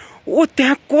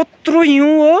 त्यहाँ कत्रो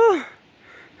हिउँ हो,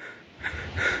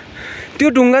 त्यो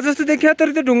ढुङ्गा जस्तो देखियो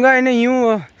तर त्यो ढुङ्गा होइन, हिउँ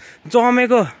हो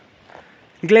जमेको,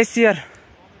 ग्लेसियर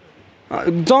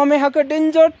जमेखाको,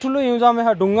 डेन्जर ठुलो हिउँ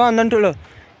जमेखा, ढुङ्गा भन्दा पनि ठुलो।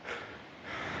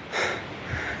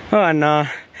 भन्न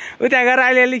त्यहाँ गएर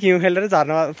अलिक हिउँ खेलेर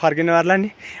झर्न फर्किनु पर्ला नि।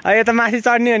 अब यता माथि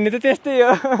चढ्ने भन्ने त त्यस्तै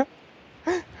हो।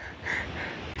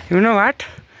 You know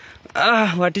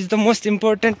what is the most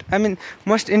important, I mean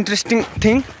most interesting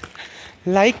thing,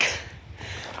 like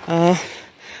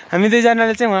हामी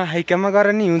दुईजनाले चाहिँ उहाँ हाइकमा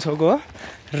गएर नि हिउँ छोएको हो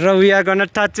र we are gonna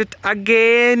touch it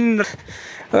again.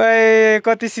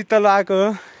 कति शीतल आएको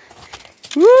हो।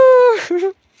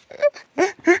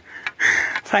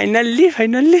 Finally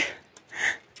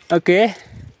okay.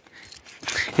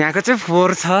 यहाँको चाहिँ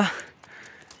फोहोर छ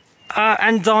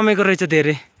एन्ड जमेको रहेछ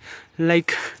धेरै,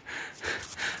 लाइक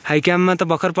हाइक्याममा त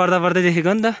भर्खर पढ्दा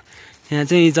देखेको नि त, यहाँ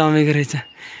चाहिँ जमेको रहेछ।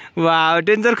 वाह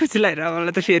डेन्जर खुसी लागिरहेको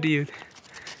मलाई त। फेरि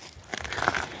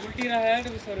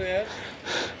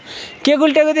के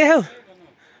गुल्टेको देख्यौ?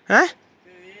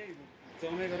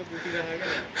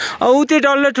 ऊ त्यो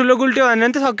डल्लो ठुलो गुल्ट्यो भने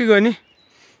त सकिगयो नि।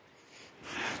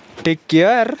 Take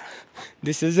care,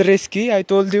 this is risky, I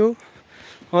told you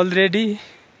already.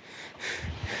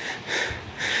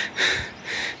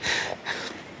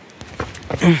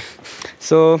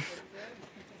 So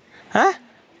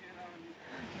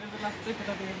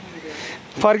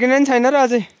फर्किने पनि छैन र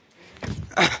अझै।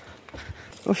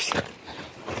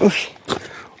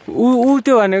 ऊ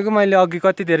त्यो भनेको मैले अघि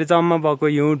कति धेरै जम्मा भएको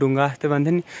हिउँ ढुङ्गा त्यो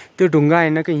भन्थेँ नि, त्यो ढुङ्गा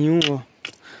होइन कि हिउँ हो,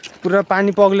 पुरा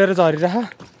पानी पग्लेर झरिरह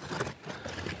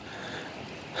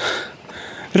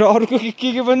र अरूको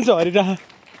के पनि झरिरह।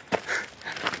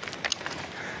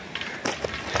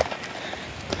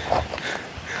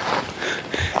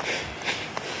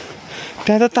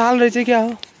 त्यहाँ त ताल रहेछ क्या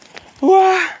हो।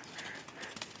 वाह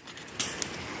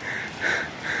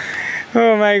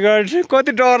ओ माई गड,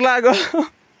 कति डर लाग्यो।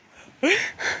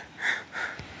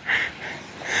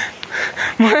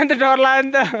 मलाई त डर लाग्यो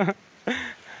नि त।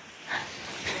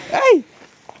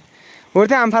 हो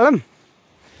त्यहाँ आम्फालम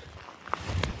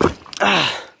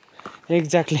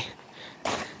एक्ज्याक्टली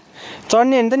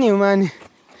चढ्ने हो नि त नि हिउँमा। अनि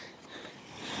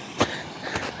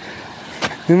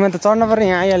हिउँमा त चढ्न पर्यो,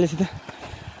 यहाँ आइहालेछ त।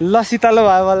 ल शीतलो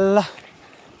भयो बल्ल।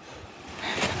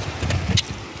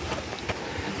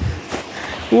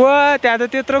 वा त्यहाँ त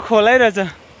त्यत्रो खोलै रहेछ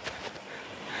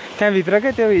त्यहाँभित्र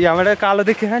क्या, त्यो यहाँबाट कालो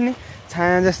देखियो नि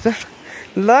छाया जस्तो।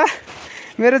 ल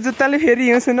मेरो जुत्ताले फेरि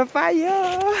हिउँ छुन पायो।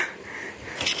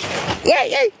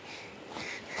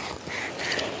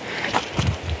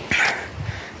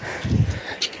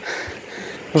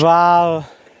 वाउ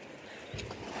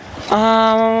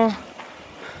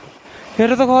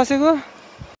मेरो त खसेको।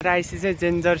 राइसी चाहिँ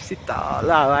डेन्जर शीतल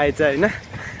हावा आएछ होइन।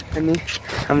 अनि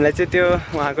हामीलाई चाहिँ त्यो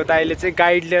उहाँको दाइले चाहिँ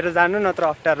गाइड लिएर जानु, नत्र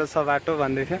अप्ठ्यारो छ बाटो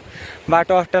भन्दै थियो।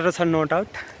 बाटो अप्ठ्यारो छ नो डाउट,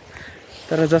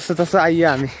 तर जस्तो तस्तो आइयो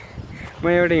हामी। म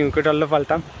एउटा हिउँको डल्लो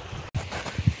पल्टाम।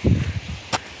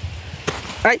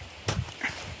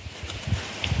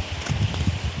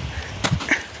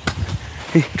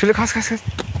 ठुलो खस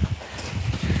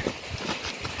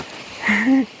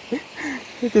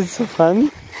त्यसो फन।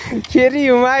 फेरि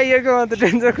हिउँमा आइएको, म त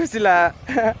डेन्जर खुसी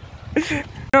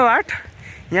लाग्यो। वाट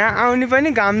यहाँ आउने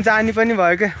पनि घाम जाने पनि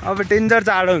भयो क्या, अब डेन्जर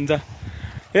जाडो हुन्छ।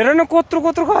 हेर न कत्रो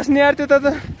खस्ने यार त्यो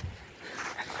त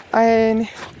आए नि।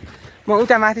 म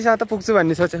उता माथिसम्म त पुग्छु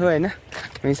भन्ने सोचेको होइन,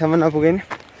 वहीँसम्म नपुगेँ नि।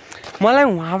 मलाई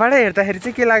उहाँबाट हेर्दाखेरि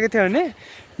चाहिँ के लागेको थियो भने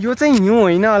यो चाहिँ हिउँ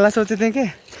होइन होला सोचेको थिएँ कि,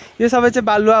 यो सबै चाहिँ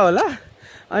बालुवा होला।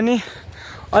 अनि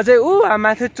अझै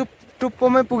माथि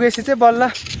टुप्पोमै पुगेपछि चाहिँ बल्ल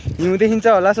हिउँ देखिन्छ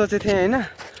होला सोचेको थिएँ होइन।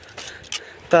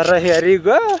 तर हेरी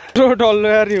गयो डल्लो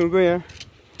यार हिउँको यहाँ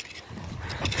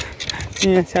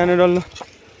सानो डल्लो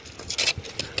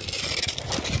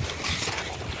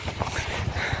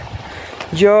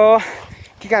यो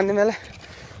के खान्थ्यो मलाई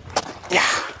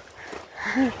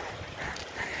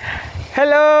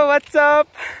हेलो व्हाट्सअप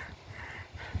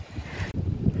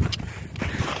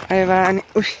आयो बानी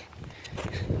उस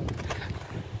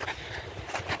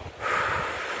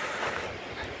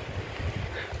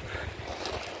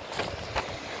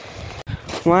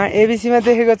वहाँ एबिसीमा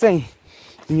देखेको चाहिँ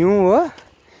हिउँ हो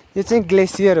यो चाहिँ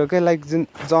ग्लेसियर हो क्या लाइक जुन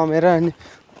जमेर अनि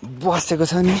बसेको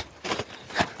छ नि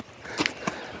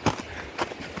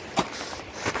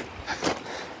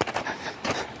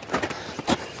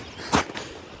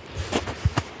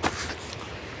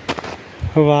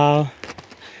वाउ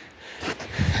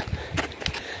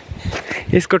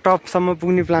यसको टपसम्म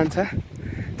पुग्ने प्लान छ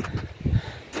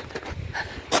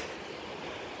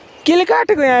केले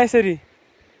काटेको यहाँ यसरी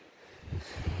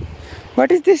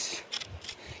व्हाट इज दिस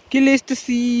केले यस्तो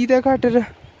सिधा काटेर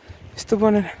यस्तो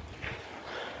बनाएर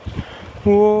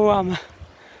ओ आमा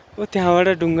ओ त्यहाँबाट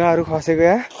ढुङ्गाहरू खसेको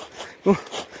यहाँ ऊ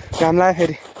घाम लाग्यो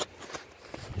फेरि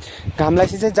घाम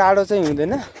लागेपछि चाहिँ जाडो चाहिँ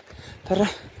हुँदैन तर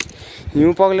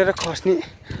हिउँ पग्लेर खस्ने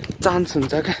चान्स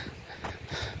हुन्छ क्या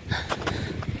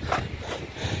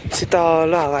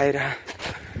शीतल हावा आइरह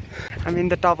I'm in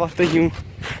the top of the hill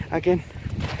again.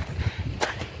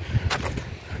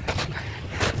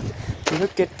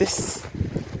 Look at this.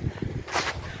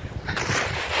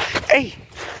 Hey,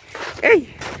 hey,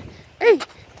 hey.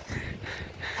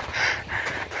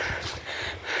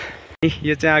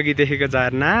 यो चाहिँ अघि देखेको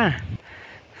झरना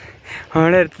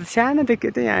हडेर त सानो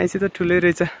देख्यो त यहाँ आएपछि त ठुलै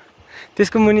रहेछ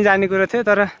त्यसको मुनि जाने कुरा थियो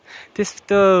तर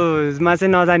त्यस्तोमा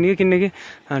चाहिँ नजाने किनकि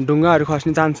ढुङ्गाहरू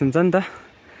खस्ने चान्स हुन्छ नि त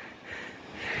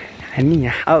अनि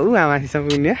यहाँ ऊ माथिसम्म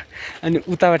पुग्ने अनि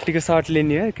उतापट्टिको सर्ट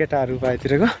लिने हो केटाहरू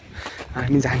भएतिरको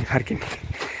हामी जाने फर्किने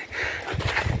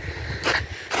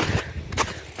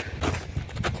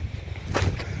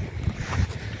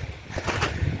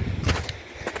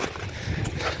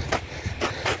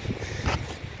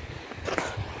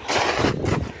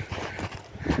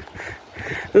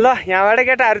ल यहाँबाट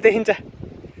केटाहरू देखिन्छ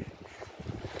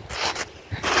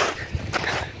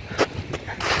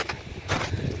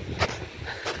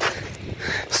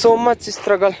so much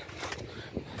struggle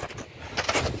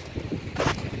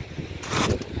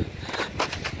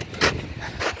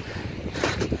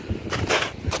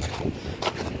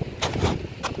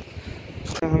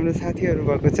हाम्रो साथीहरू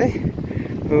भएको चाहिँ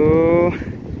हो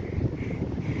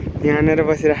यहाँनेर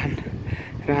बसिरहन्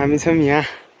र हामी छौँ यहाँ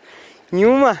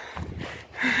हिउँमा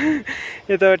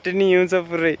यतापट्टि नि हिउँ छ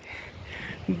पुरै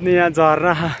यहाँ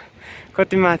झर्ना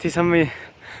कति माथिसम्म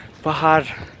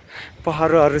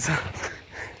पहाडहरू छ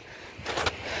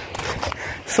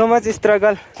so much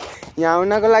struggle यहाँ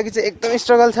आउनको लागि चाहिँ एकदम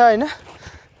स्ट्रगल छ हैन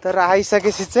तर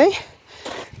आइसकेपछि चाहिँ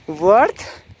वर्थ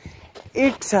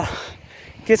इट छ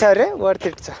के छ रे वर्थ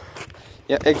इट छ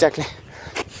या एक्ज्याक्टली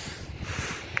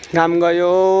घाम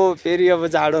गयो फेरि अब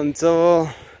जाडो हुन्छ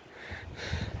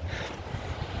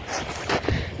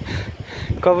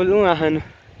कबुल आहानु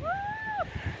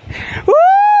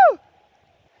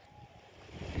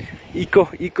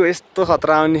इको यस्तो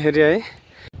खतरा आउने फेरि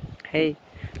है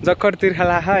जक्कर तिर्खा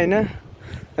लाख होइन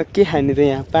के खाने त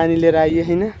यहाँ पानी लिएर आइयो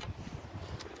होइन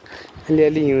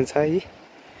अलिअलि हिउँ छ है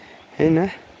होइन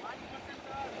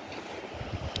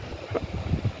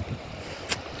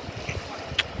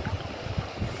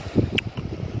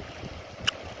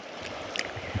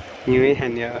हिउँै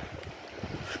खाने हो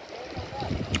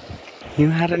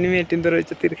हिउँ खाएर नि मेटिँदो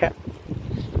रहेछ तिर्खा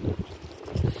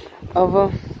अब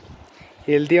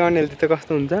हेल्दी अनहेल्दी त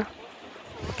कस्तो हुन्छ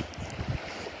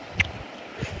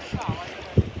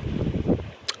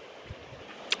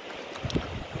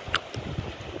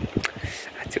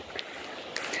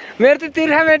मेरो त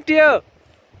तिर्खा मेटियो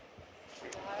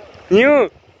हिउँ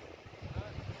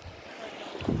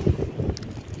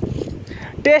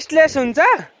टेस्टलेस हुन्छ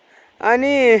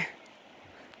अनि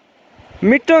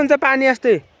मिठो हुन्छ पानी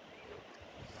जस्तै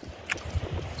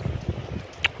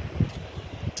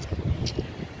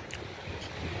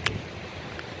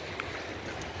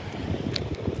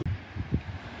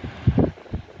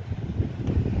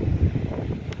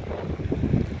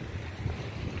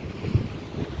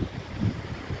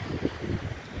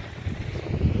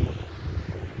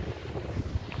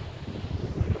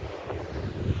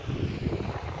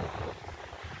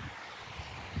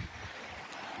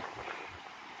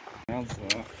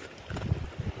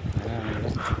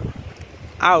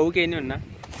आऊ केही नि हुन्न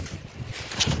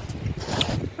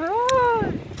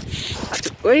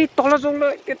ओइ तल चढ्लो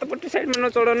त्यतापट्टि साइडमा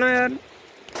नचढ न यार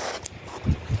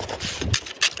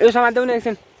यो सामान देऊ न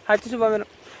एकछिन खाइछु भयो मेरो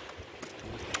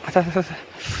अच्छा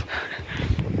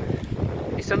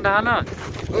स्ट्यान्ड राख न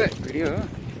ओए भिडियो हो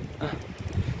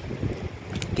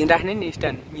किन राख्ने नि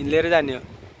स्ट्यान्ड लिएर जाने हो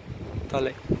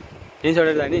तलै यहीँ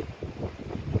छोडेर जाने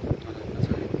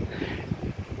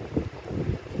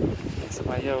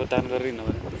भाइ अब दान गरेर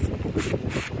नभने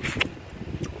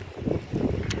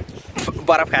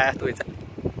बरफ खाए जस्तो हुन्छ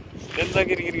त्यसले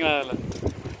किरकिर गाला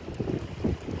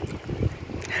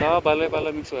सब बालो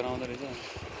मिक्स भएर आउँदो रहेछ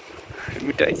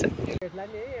मिठो रहेछ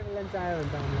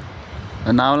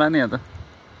नआउला नि त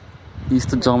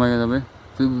यस्तो जमेको तपाईँ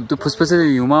त्यो फुसफुसे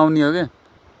हिउँमा आउने हो क्या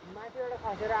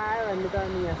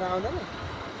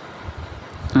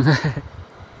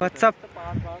व्हाट्सअप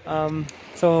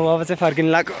सो अब चाहिँ फर्किनु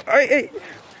लाग्यो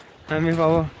हामी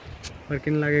अब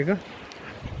फर्किनु लागेको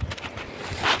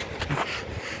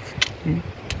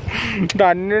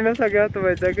धान्नु नसक्यो जस्तो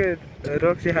भएछ कि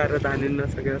रक्सी खाएर धान्नु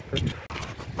नसक्यो जस्तो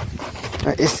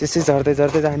यसै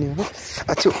झर्दै जाने हो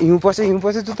अच्छा हिउँ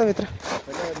पर्छ जुत्ताभित्र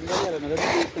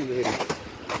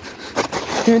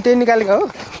तिमी त्यही निकालेको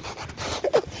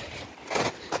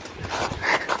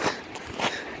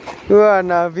हो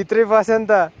न भित्रै बस्यो नि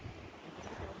त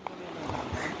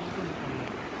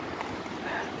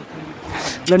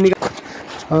ल निकाल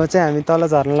अब चाहिँ हामी तल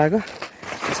झर्न लाग्यो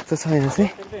यस्तो छ यहाँ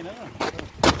चाहिँ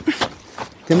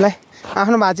तिमीलाई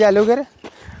आफ्नो भाँचिहाल्यौ के अरे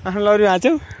आफ्नो लौरी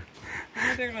भाँच्यौ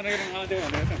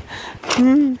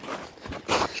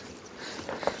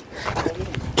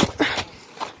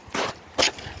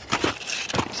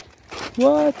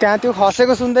त्यहाँ त्यो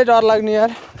खसेको सुन्दै डर लाग्ने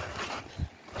यार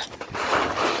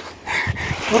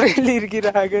पुरै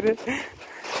लिर्किरहेको अरे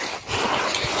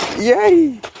यही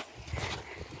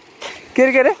के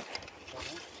अरे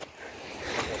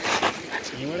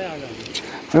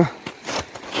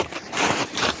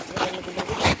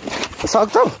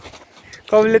सक्छौ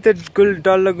कहिले त्यो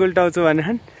डल्लो गुल्टाउँछु भने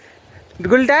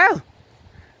गुल्टायो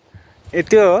ए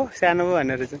त्यो हो सानो पो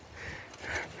भनेर चाहिँ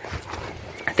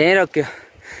त्यहीँ रोक्यो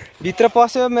भित्र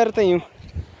पस्यो मेरो त हिउँ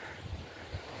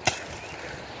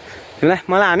ल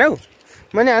मलाई हान्यौ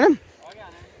मैले हानौँ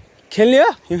खेल्ने हो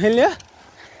हिउँ खेल्ने हो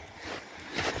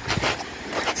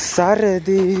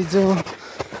सर्दी जो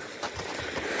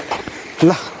ल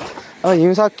अब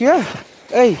हिउँ सक्यो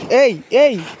ए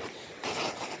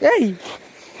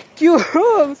के हो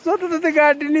सोध्दा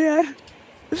गाडिने यार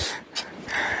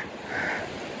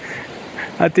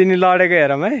तिनी लडेको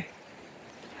हेरौँ है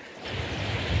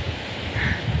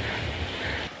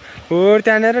हो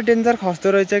त्यहाँनिर डेन्जर खस्दो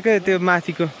रहेछ क्या त्यो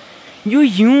माथिको यो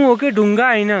हिउँ हो कि ढुङ्गा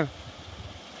होइन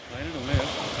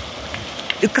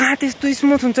कहाँ त्यस्तो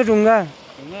स्मुथ हुन्छ ढुङ्गा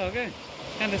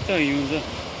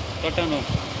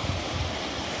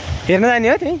हेर्न जाने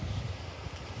हो त्यही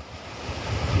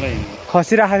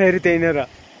खसिराख फेरि त्यहीँनिर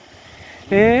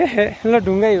ए ल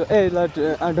ढुङ्गै हो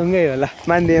ढुङ्गै हो ल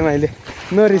मानिदिएँ मैले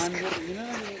नो रिस्क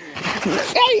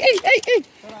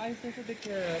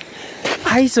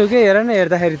आइस हो क्या हेर न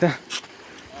हेर्दाखेरि त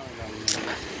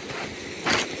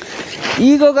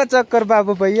इगोका चक्कर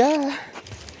बाबु भैया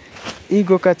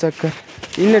इगोका चक्कर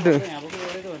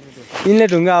यिनले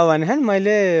ढुङ्गा हो भने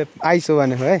मैले आइस हो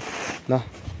भनेको है ल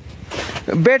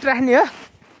बेट राख्ने हो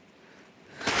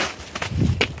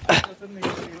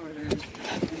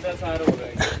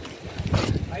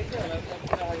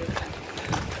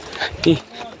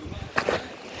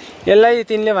यसलाई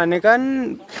तिनले भनेको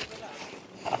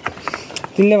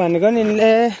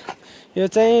यिनले यो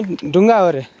चाहिँ ढुङ्गा हो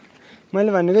रे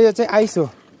मैले भनेको यो चाहिँ आइस हो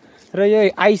र यो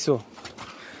आइस हो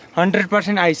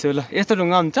 100% आइस हो ल यस्तो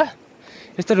ढुङ्गा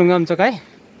हुन्छ काहीँ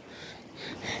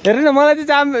हेर न मलाई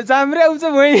चाहिँ जाम्रै आउँछ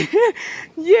भइ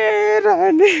ए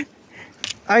रहने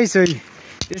आइस हो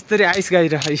यस्तरी आइस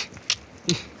गाइर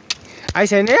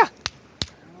आइस होइन या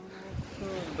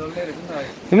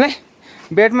तिमीलाई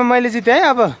बेटमा मैले जितेँ है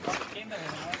अब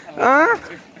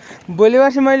भोलि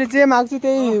वर्ष मैले जे माग्छु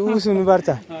त्यही उस हुनुपर्छ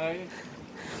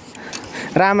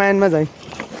रामायणमा झै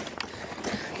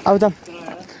अब त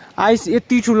आइस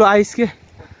यति ठुलो आइस के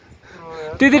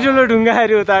त्यति ठुलो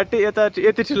ढुङ्गाहरू हो त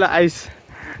यति ठुलो आइस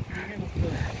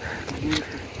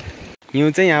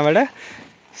हिउँ चाहिँ यहाँबाट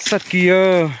सकियो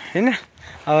होइन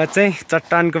अब चाहिँ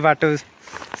चट्टानको बाटो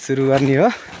सुरु गर्ने हो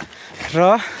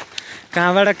र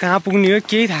कहाँबाट कहाँ पुग्ने हो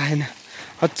केही थाहा छैन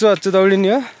हच्चु दौडिने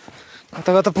हो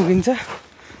कता पुगिन्छ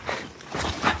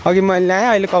अघि मैले ल्याएँ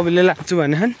अहिले कबुलले लाग्छु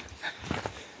भने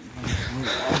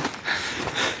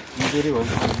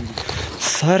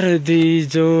सर्दी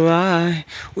जो आए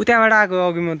ऊ त्यहाँबाट आएको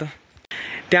अघि म त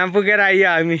त्यहाँ पुगेर आइयो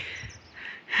हामी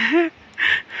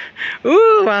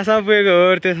वहाँसम्म पुगेको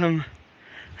हो त्योसम्म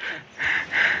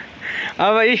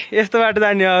अब यस्तो बाटो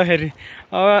जाने अब फेरि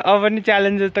अब पनि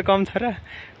च्यालेन्जेस त कम छ र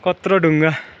कत्रो ढुङ्गा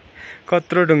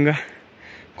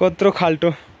कत्रो खाल्टो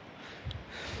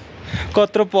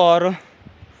कत्रो पहरो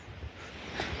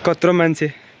कत्रो मान्छे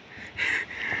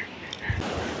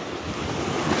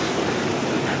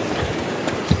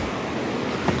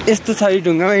यस्तो छ यो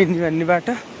ढुङ्गामा हिँड्ने भन्ने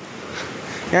बाटो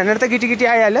यहाँनिर त केटी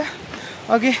आइहाल्यो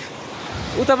अघि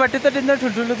उतापट्टि त त्यस्तो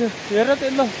ठुल्ठुलो थियो हेर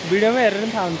त ल भिडियोमा हेरेर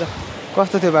पनि थाहा हुन्छ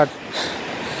कस्तो थियो बाटो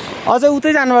अझै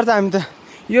उतै जानुपर्छ हामी त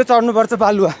यो चढ्नुपर्छ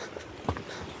बालुवा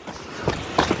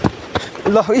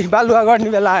ल बालुवा गर्ने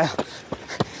बेला आयो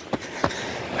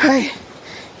है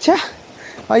छ्या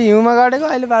हिउँमा गढेको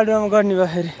अहिले बालुवामा गर्ने भयो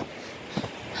फेरि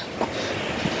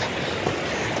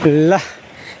ल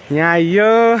यहाँ आइयो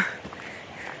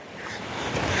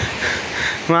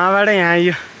वहाँबाट यहाँ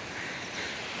आइयो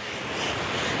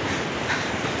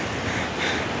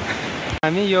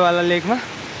हामी यो वाला लेकमा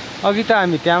अघि त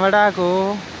हामी त्यहाँबाट आएको हो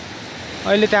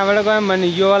अहिले त्यहाँबाट गयौँ भने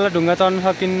यो वाला ढुङ्गा चढ्न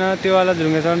सकिन्न त्यो वाला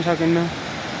ढुङ्गा चढ्न सकिन्न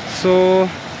सो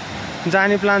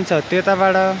जाने प्लान छ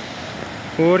त्यताबाट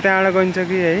हो त्यहाँबाट गइन्छ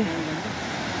कि है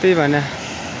त्यही भने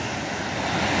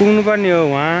पुग्नुपर्ने हो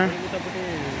वहाँ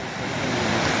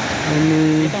अनि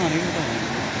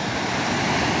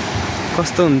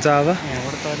कस्तो हुन्छ अब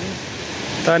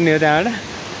तर्ने हो त्यहाँबाट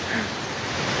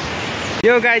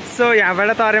यो गाइड सो यहाँबाट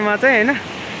तरेमा चाहिँ होइन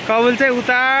कबुल चाहिँ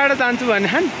उताबाट जान्छु भने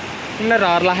उनीलाई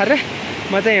रहर लाग्छ अरे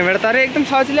म चाहिँ यहाँबाट तरेँ एकदम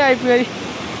सजिलै आइपुगेँ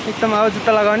एकदम अब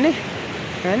जुत्ता लगाउने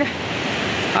होइन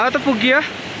अब त पुग्यो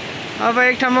अब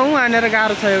एक ठाउँमा हानेर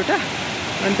गाह्रो छ एउटा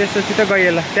अनि त्यसपछि त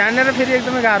गइयो ल त्यहाँनिर फेरि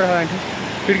एकदमै गाह्रो हो आन्टी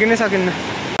फिर्किनै सकिन्न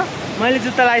मैले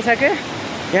जुत्ता लगाइसकेँ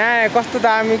यहाँ कस्तो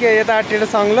दामी के यता टेटो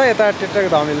सङ्लो यता टेटो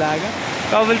धमिलो लाग्यो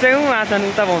कबुल चाहिँ आसान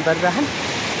उता भाउँदो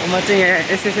म चाहिँ यहाँ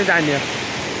यसै जाने हो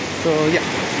सो या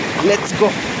लेट्स गो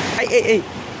ए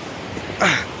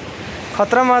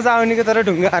खतरा मजा आउने कि तर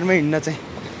ढुङ्गाहरूमा हिँड्न चाहिँ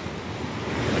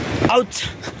आउच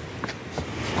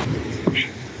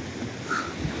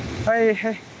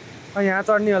है यहाँ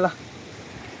चढ्ने होला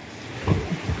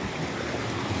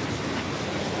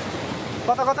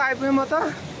कता आइपुगेँ म त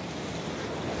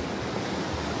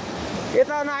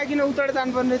यता नआइकन उताबाट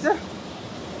जानुपर्ने रहेछ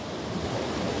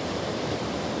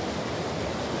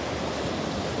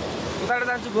उताबाट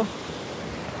जान्छु गो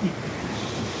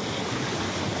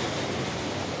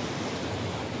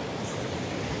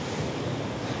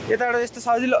यताबाट यस्तो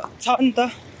सजिलो छ नि त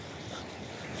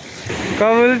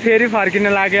कबुल फेरि फर्किन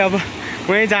लाग्यो अब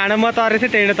वहीँ जाँड म तरेको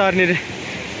थिएँ त्यहीँबाट तर्ने रे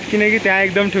किनकि त्यहाँ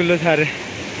एकदम ठुलो छ अरे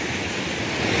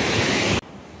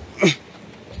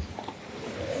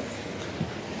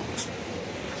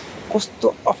कस्तो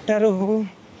अप्ठ्यारो हो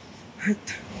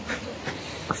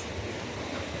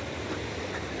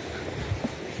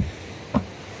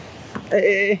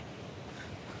ए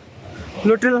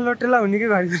लोटेला हुने कि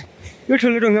घरि यो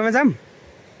ठुलो ढुङ्गामा जाऊँ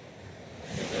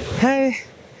है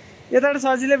यताबाट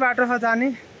सजिलै बाटो छ जाने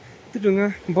त्यो ढुङ्गा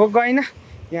भोक गएन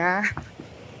यहाँ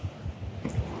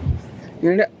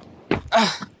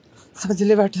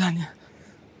सजिलै बाटो जाने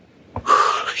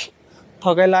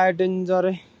थकाइ लाग्यो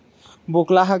डेन्जरै भोक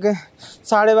लाग्यो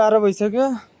 12:30 भइसक्यो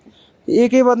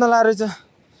 1 बज्न लाग्यो रहेछ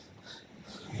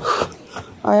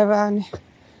आयो बा अनि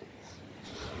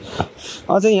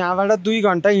अझै यहाँबाट 2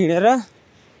 घन्टा हिँडेर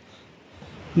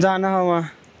जान हो वहाँ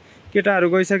केटाहरू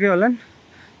गइसक्यो होला नि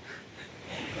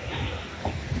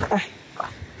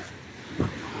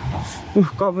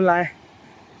कबुल आयो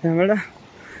यहाँबाट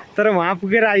तर वहाँ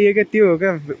पुगेर आइयो क्या त्यो हो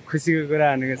क्या खुसीको कुरा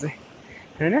भनेको चाहिँ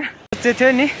होइन सोचेको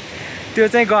थियो नि त्यो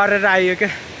चाहिँ गरेर आइयो क्या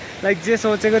लाइक जे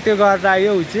सोचेको त्यो गरेर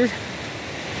आयो which is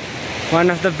one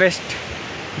of the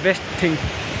best thing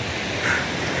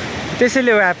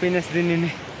त्यसैले हो ह्याप्पिनेस दिने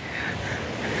नि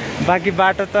बाँकी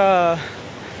बाटो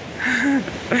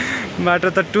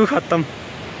त टु खत्तम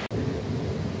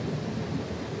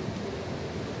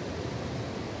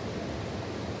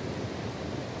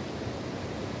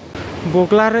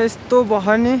भोक लागेर यस्तो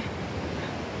भयो नि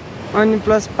अनि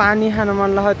प्लस पानी खान मन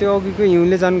लाग्यो त्यो अघिको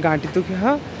हिउँले झन् घाँटी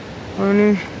दुख्यो अनि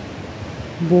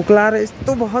भोक लागेर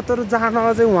यस्तो भयो तर जान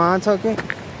अझै वहाँ छ क्या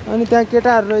अनि त्यहाँ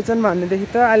केटाहरू रहेछन् भनेदेखि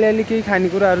त अलिअलि केही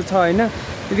खानेकुराहरू छ होइन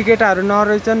यदि केटाहरू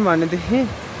नरहेछन् भनेदेखि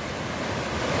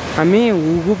हामी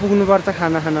हुगु पुग्नुपर्छ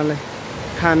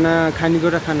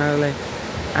खानेकुरा खानालाई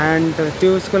एन्ड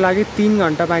त्यसको लागि 3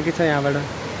 घन्टा बाँकी छ यहाँबाट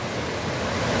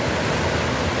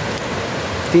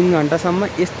 3 घन्टासम्म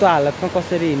यस्तो हालतमा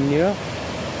कसरी हिँड्ने हो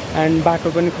एन्ड बाटो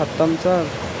पनि खत्तम छ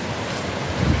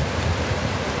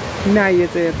किन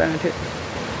आइएछ यता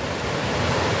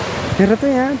हेर त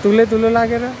यहाँ तुलो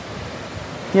लागेर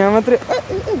यहाँ मात्रै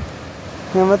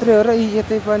हो र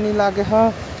यतै पनि लाग्यो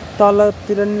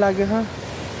तलतिर नि लाग्यो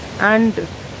एन्ड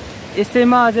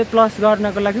यसैमा अझै प्लस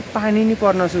गर्नको लागि पानी नि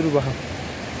पर्न सुरु भयो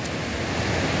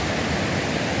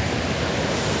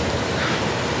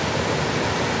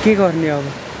के गर्ने अब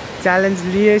च्यालेन्ज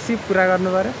लिएपछि पुरा गर्नु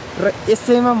पर्यो र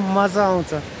यसैमा मजा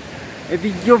आउँछ यदि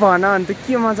यो भन भने त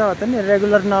के मजा हो त नि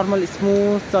रेगुलर नर्मल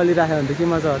स्मुथ चलिराख्यो भने त के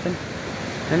मजा हो त नि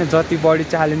हैन जति बढी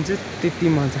च्यालेन्जेस त्यति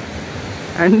मजा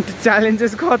अनि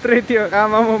च्यालेन्जेस खत्रै थियो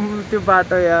आमामा त्यो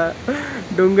बाटो या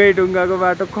ढुङ्गाको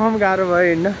बाटो कम गाह्रो भयो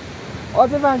हिँड्न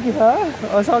अझै बाँकी छ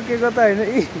सकेको त होइन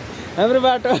हाम्रो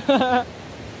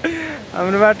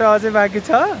बाटो अझै बाँकी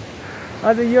छ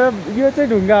अझ यो चाहिँ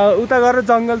ढुङ्गा हो उता गएर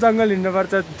जङ्गल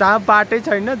हिँड्नुपर्छ जहाँ बाटै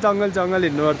छैन जङ्गल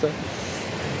हिँड्नुपर्छ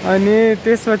अनि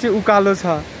त्यसपछि उकालो छ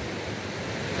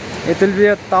it will be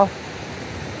a tough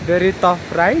very tough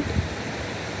ride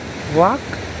walk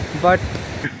but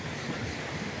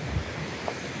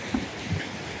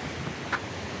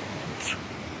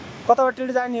कताबाट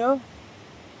जाने हो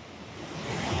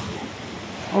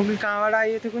अघि कहाँबाट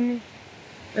आएको थियो कुनै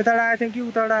यताबाट आएको थियो कि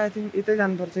उताबाट आएको थियो यतै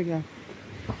जानुपर्छ क्या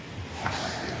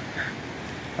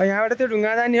यहाँबाट त्यो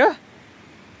ढुङ्गा जाने हो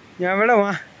यहाँबाट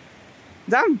वहाँ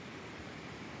जाम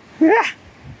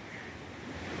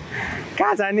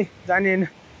कहाँ जाने होइन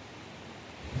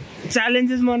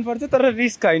च्यालेन्जेस मनपर्छ तर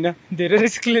रिस्क होइन धेरै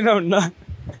रिस्क लिन हुन्न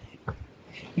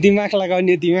दिमाग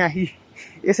लगाउने दिमागी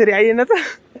यसरी आइएन त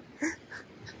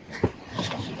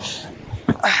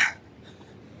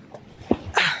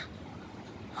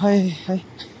है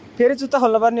फेरि जुत्ता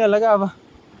खोल्नु पर्ने होला क्या अब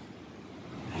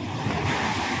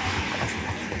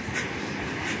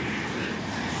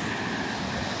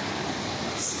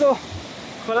सो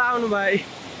खोला आउनु भयो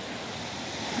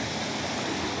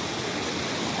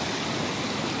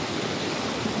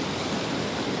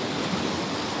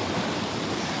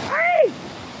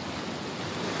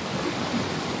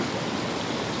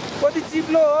कति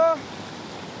चिप्लो हो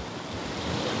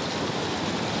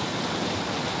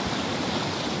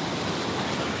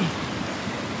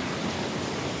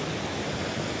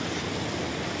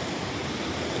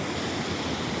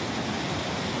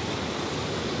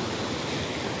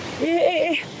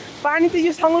ए पानी त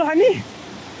यो सङ्लो खाने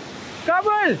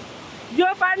कबल यो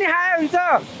पानी खायो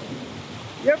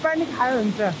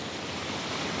हुन्छ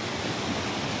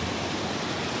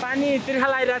पानी तिर्खा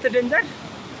लागिरहेको छ danger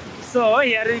so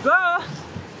here we go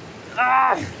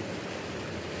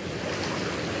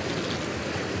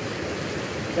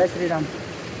Jay Shriram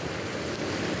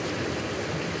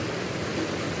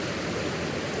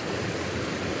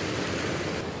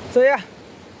so या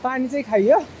पानी चाहिँ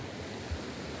खाइयो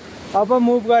अब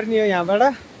मुभ गर्ने हो यहाँबाट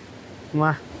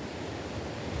वहाँ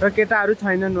र केटाहरू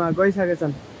छैनन् वहाँ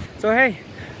गइसकेछन् सो है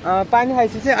पानी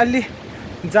खाइसकेपछि अलि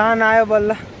जान आयो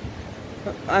बल्ल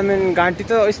आई मिन घाँटी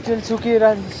त स्टिल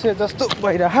सुकिरहेको जस्तो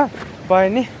भयो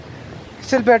नि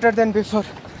स्टिल बेटर देन बिफोर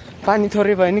पानी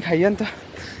थोरै भयो नि खाइयो नि त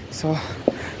so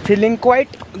feeling quite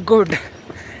good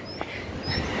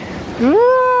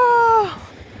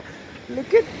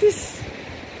look at this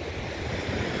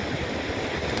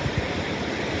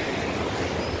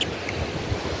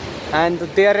and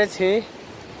there is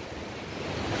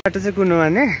बाटो चाहिँ कुन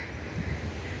भने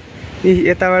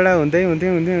यताबाट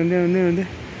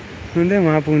हुँदै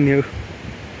वहाँ पुग्ने हो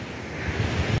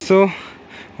सो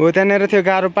हो त्यहाँनिर थियो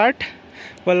गाह्रो पार्ट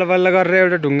बल्ल गरेर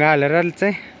एउटा ढुङ्गा हालेर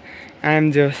चाहिँ आइएम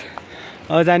जोस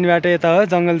अब जाने बाटो यता हो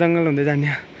जङ्गल हुँदै जाने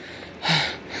हो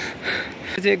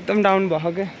चाहिँ एकदम डाउन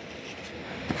भयो क्या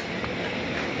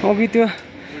अघि त्यो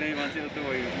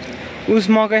उस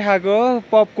मकै खाएको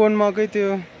पपकर्न मकै त्यो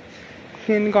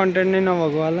फिन कन्टेन्ट नै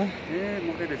नभएको होला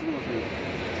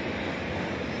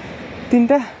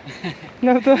तिनटा ल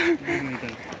त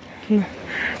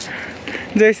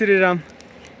जय श्रीराम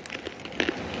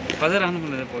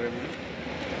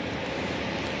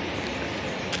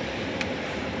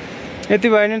यति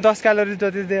भयो नि 10 क्यालोरी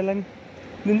जति दिएला नि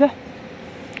दिन्छ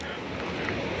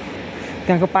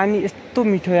त्यहाँको पानी यस्तो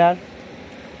मिठो यार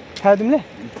खायो तिमीले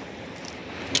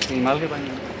हिमालकै पानी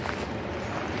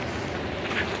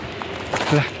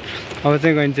ल अब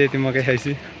चाहिँ गइन्छ यति मकै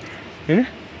खाइसु होइन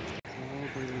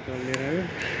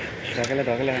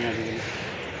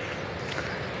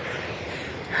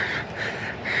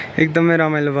एकदमै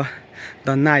रमाइलो भयो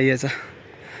धन्न आइएछ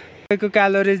तपाईँको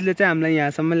क्यालोरिजले चाहिँ हामीलाई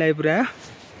यहाँसम्म ल्याइपुर्यायो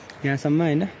यहाँसम्म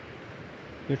होइन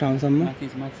यो ठाउँसम्म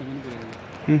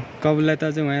कबुललाई त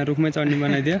चाहिँ उहाँ रुखमै चढ्ने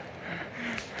बनाइदियो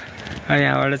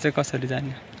यहाँबाट चाहिँ कसरी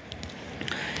जाने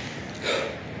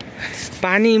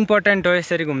पानी इम्पोर्टेन्ट हो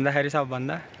यसरी घुम्दाखेरि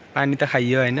सबभन्दा पानी त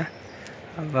खाइयो होइन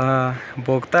अब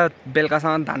भोक त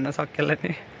बेलुकासम्म धान्न सकेला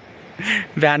नि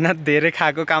बिहान धेरै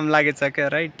खाएको काम लागेछ क्या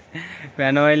राइट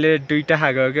बिहान मैले 2टा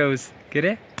खाएको क्या उस के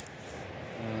अरे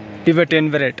टिबेटियन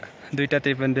ब्रेड 2टा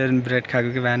टिबेटियन ब्रेड खाएको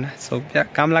कि बिहान सो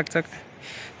काम लाग्छ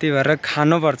त्यही भएर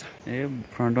खानुपर्छ ए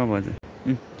फ्रन्टमा भन्छ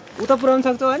उता पुऱ्याउनु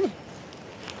सक्छौ नि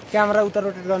क्यामेरा उता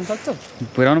रोटेट गर्न सक्छौ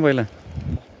पुऱ्याउनु पहिला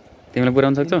तिमीलाई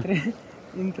पुऱ्याउन सक्छौ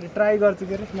ट्राई गर्छु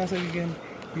के अरे नसकेको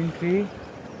इन 3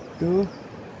 2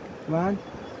 1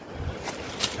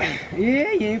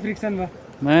 यही फ्रिक्सन भयो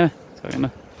माया छैन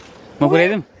म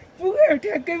पुऱ्याइदिउँ पुग्यो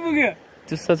ठ्याक्कै पुग्यो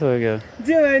चुस्सा छ क्या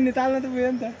जे भयो नि तालमा त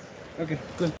पुग्यो नि त ओके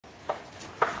कुल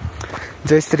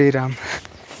जय श्री राम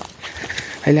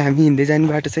अहिले हामी हिँड्दै जाने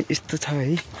बाटो चाहिँ यस्तो छ है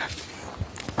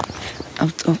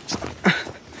आउँछ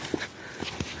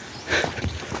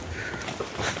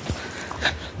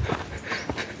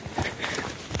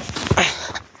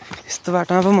यस्तो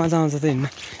बाटोमा पो मजा आउँछ त हिँड्न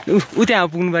उ त्यहाँ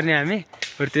पुग्नुपर्ने हामी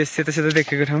त्यो सेतो सेतो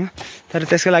देखेको ठाउँमा तर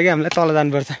त्यसको लागि हामीलाई तल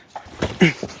जानुपर्छ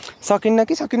सकिन्न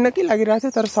कि लागिरहेको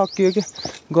थियो तर सकियो कि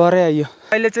गरे आइयो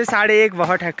अहिले चाहिँ 1:30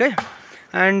 भयो ठ्याक्कै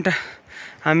एन्ड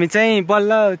हामी चाहिँ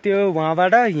बल्ल त्यो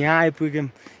वहाँबाट यहाँ आइपुग्यौँ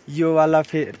यो वाला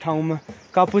ठाउँमा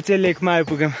कपुचे लेकमा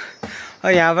आइपुग्यौँ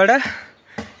यहाँबाट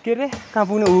के अरे कहाँ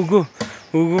पुग्नु हुगु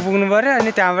पुग्नु पऱ्यो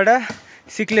अनि त्यहाँबाट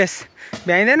सिक्लेस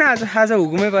भ्याइँदैन आज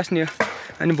हुगुमै बस्ने हो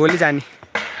अनि भोलि जाने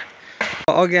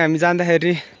अघि हामी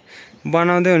जाँदाखेरि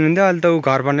बनाउँदै हुनुहुन्थ्यो अहिले त ऊ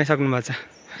घर बनाइसक्नु भएको छ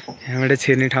यहाँबाट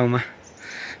छिर्ने ठाउँमा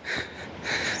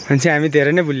मान्छे हामी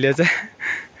धेरै नै भुलिएछ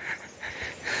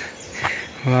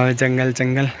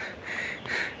जङ्गल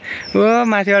ओ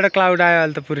माथिबाट क्लाउड आयो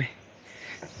अहिले त पुरै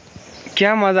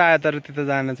क्या मजा आयो तर त्यता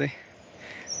जान चाहिँ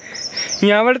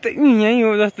यहाँबाट त यहीँ हो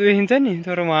जस्तो देखिन्छ नि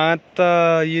तर वहाँ त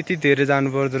यति धेरै जानु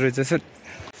पर्दो रहेछ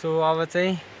सो अब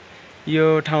चाहिँ यो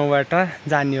ठाउँबाट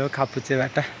जाने हो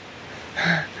कापुचेबाट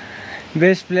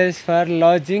best place for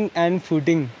lodging and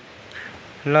fooding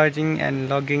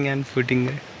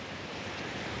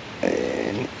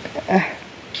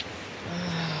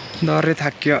डरै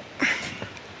थाक्यो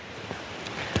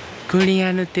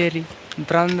कुडियानु तेरी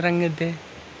ब्राउन रङ दे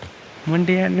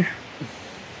मुन्डियानु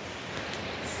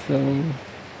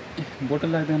बोटल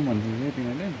लाग्दैन भन्थ्यो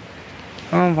तिमीले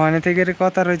भने थियो के अरे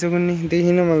कता रहेछ कुन्नी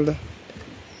देखिनँ मैले त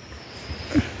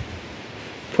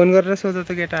फोन गरेर सोध त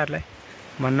केटाहरूलाई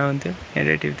भन्न हुन्थ्यो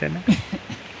हेरे टिप्दैन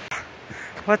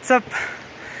वाट्सएप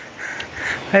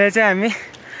अहिले चाहिँ हामी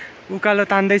उकालो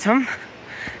तान्दैछौँ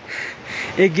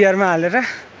एक गियरमा हालेर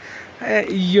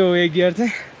यो एक गियर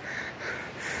चाहिँ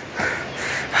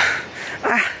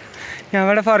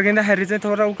यहाँबाट फर्किँदाखेरि चाहिँ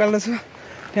थोरै उकालो छ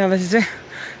त्यहाँपछि चाहिँ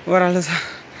ओह्रालो छ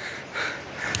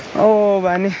ओ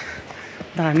भानी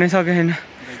धान्नै सकेको छैन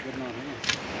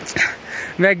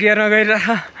ब्याक गियरमा गइरह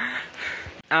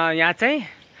यहाँ चाहिँ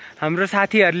हाम्रो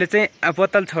साथीहरूले चाहिँ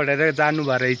बोतल छोडेर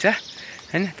जानुभयो रहेछ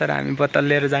होइन तर हामी बोतल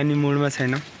लिएर जाने मुडमा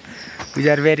छैनौँ we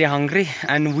are very hungry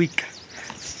and week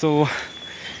so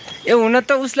हुन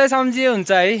त उसलाई सम्झिए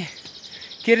हुन्छ है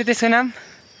के अरे त्यसको नाम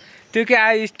त्यो के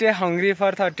I stay hungry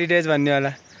for 30 days भन्ने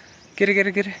होला के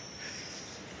अरे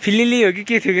फिलिली हो कि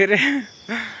के थियो के अरे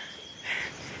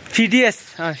फिडियस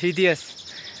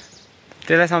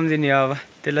त्यसलाई सम्झिने हो अब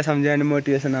त्यसलाई सम्झ्यो भने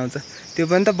मोटिभेसन आउँछ त्यो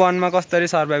पनि त वनमा कसरी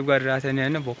सर्भाइभ गरिरहेको छ नि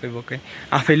होइन भोकै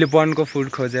आफैले वनको फुड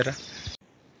खोजेर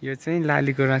यो चाहिँ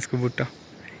लाली गुराँसको बुट्टो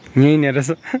यहीँ नै रहेछ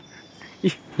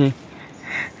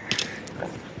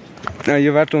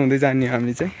यो बाटो हुँदै जाने हो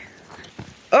हामी चाहिँ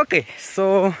ओके सो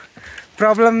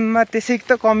प्रब्लममा त्यसै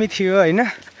त कमी थियो होइन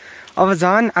अब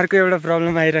झन् अर्को एउटा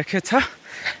प्रब्लम आइरहेको छ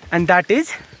and that is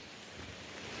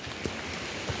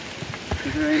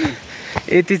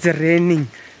it is raining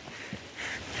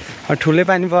ठुलै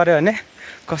पानी पऱ्यो भने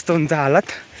कस्तो हुन्छ हालत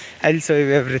I will so you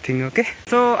everything okay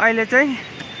so अहिले चाहिँ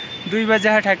 2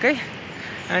 बजे ठ्याक्कै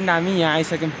एन्ड हामी यहाँ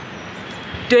आइसक्यौँ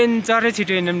डेन्जरै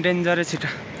छिटो हिँड्यौँ डेन्जरै छिटो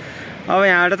अब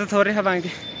यहाँबाट त थोरै छ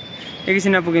बाँकी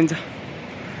एकैछिनमा पुगिन्छ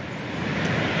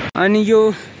अनि यो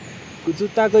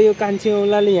जुत्ताको यो कान्छी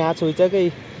औँलाले यहाँ छोइछ कि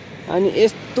अनि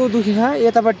यस्तो दुखेछ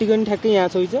यतापट्टिको नि ठ्याक्कै यहाँ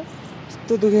छोइछ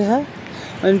यस्तो दुखेछ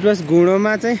अनि प्लस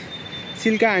घुँडोमा चाहिँ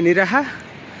सिल्का हानिरह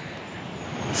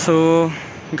सो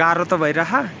गाह्रो त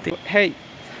भइरह हे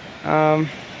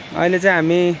अहिले चाहिँ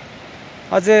हामी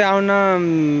अझै आउन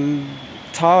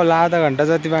छ होला आधा घन्टा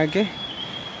जति बाँकी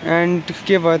एन्ड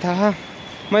के भयो थाहा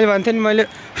मैले भन्थेँ नि मैले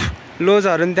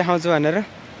लोजहरू पनि देखाउँछु भनेर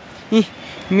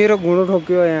मेरो घुँडो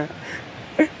ठोक्यो यहाँ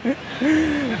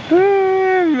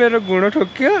मेरो घुँडो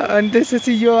ठोक्यो अनि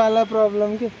त्यसपछि यो वाला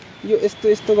प्रब्लम के यो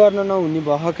यस्तो गर्न नहुने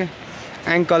भयो के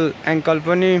एङ्कल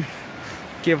पनि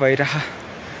के भइरह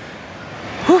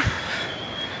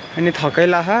अनि थकै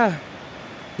लाख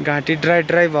घाँटी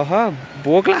ड्राई भयो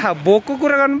भोकको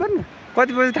कुरा गर्नु पर्ने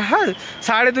कति बजी थाहा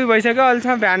 2:30 भइसक्यो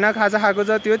अहिलेसम्म बिहान खाजा खाएको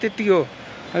जति हो त्यति हो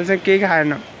अहिलेसम्म केही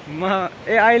खाएन म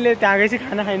अहिले त्यहाँ गएपछि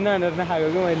खाना खाइन भनेर नखाएको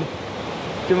कि मैले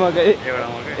त्यो मकै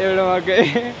एउटा मकै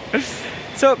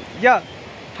सो या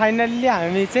फाइनल्ली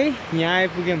हामी चाहिँ यहाँ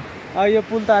आइपुग्यौँ अब यो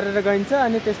पुल तारेर गइन्छ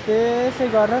अनि त्यसै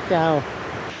गरेर त्यहाँ हो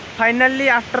finally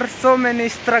after so many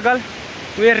struggle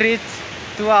we reached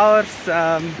to our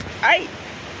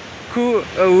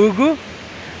Hugu.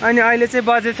 अनि अहिले चाहिँ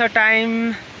बजेछ टाइम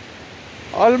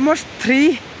अलमोस्ट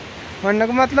 3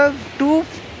 भन्नको मतलब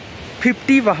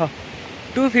 2:50 भयो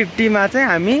 2:50 मा चाहिँ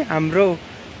हामी हाम्रो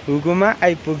हुगुमा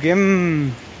आइपुग्यौं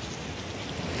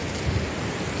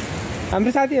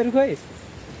हाम्रो साथीहरु खोइ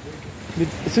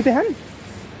सुते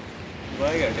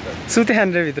खान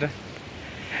रे भित्र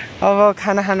अब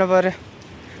खाना खानु पर्यो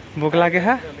भोक लाग्यो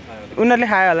हा उनीहरुले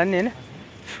खायो होला नि हैन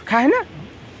खाएन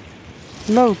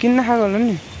लौ किन नखाएको होला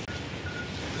नि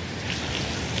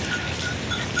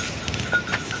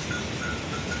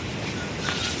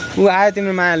उ आयो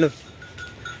तिम्रो मायालु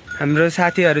हाम्रो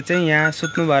साथीहरु चाहिँ यहाँ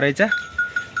सुत्नु भयो रहेछ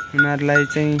उनीहरुलाई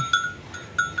चाहिँ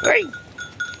ओइ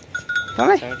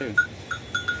तँलाई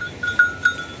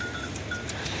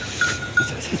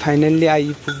फाइनली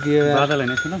आइपुग्यो बादल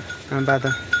हैन सुन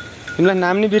बादल तिमीलाई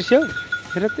नाम नि बिर्स्यौ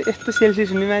फेरि त यस्तो सेल्फी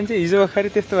हुने मान्छे हिजो भर्खरै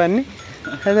त्यस्तो भन्ने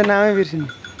अहिले त नामै बिर्सिनु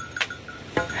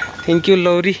थ्यांक यू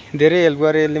लौरी धेरै हेल्प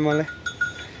गर्यो यसले मलाई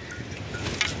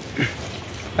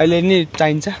अहिले नि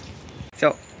चाहिन्छ so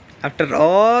after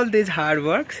all these hard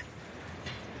works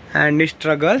and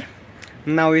struggle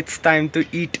now it's time to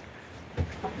eat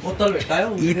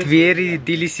very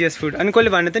delicious food अनि कसले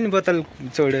भन्नु त नि बोतल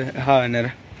छोड्यो भनेर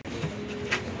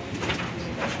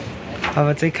अब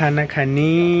चाहिँ खाना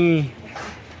खानी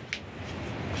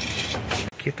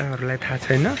केटाहरुलाई थाहा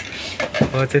छैन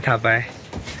हो चाहिँ थाहा पाए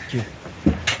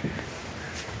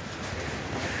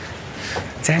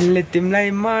जानले तिमीलाई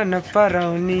मन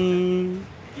पराउने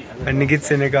भन्ने गीत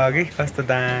सुनेको अघि कस्तो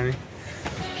दामी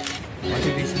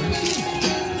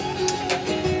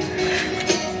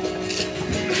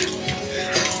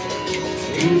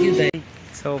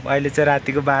सो अहिले चाहिँ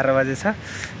रातिको 12 बजे छ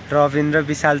रविन र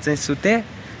विशाल चाहिँ सुते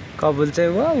कबुल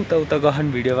चाहिँ वा उता उता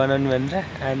गहन भिडियो बनाउनु भनेर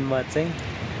एन्ड म चाहिँ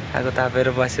आगो तापेर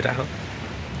बसिरहेको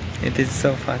it is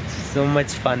so much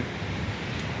fun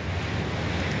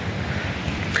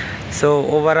so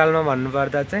ओभरअलमा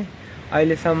भन्नुपर्दा चाहिँ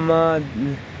अहिलेसम्म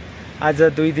आज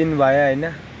 2 दिन भयो हैन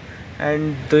एन्ड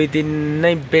 2 दिन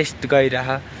नै बेस्ट गइरह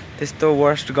त्यस्तो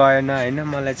वर्स्ट गएन हैन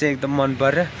मलाई चाहिँ एकदम मन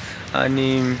पर्यो अनि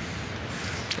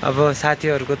अब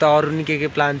साथीहरुको त अरु नि के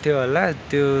प्लान थियो होला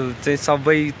त्यो चाहिँ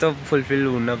सबै त फुलफिल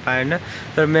हुन पाएन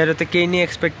तर मेरो त केही नि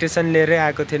एक्सपेक्टेसन लिएरै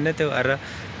आएको थिएन त्यो भएर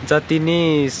जति नि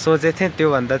सोचे थिए त्यो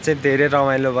भन्दा चाहिँ धेरै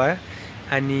रमाइलो भयो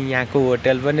अनि यहाँको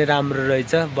होटल पनि राम्रो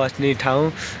रहेछ बस्ने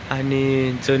ठाउँ अनि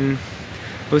जुन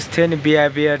उस थियो नि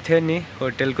बिहेभियर थियो नि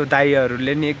होटलको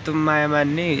दाइहरुले नि एकदम माया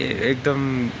मान्ने एकदम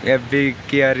एभ्री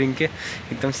केयरिङ के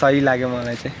एकदम सही लाग्यो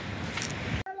मलाई चाहिँ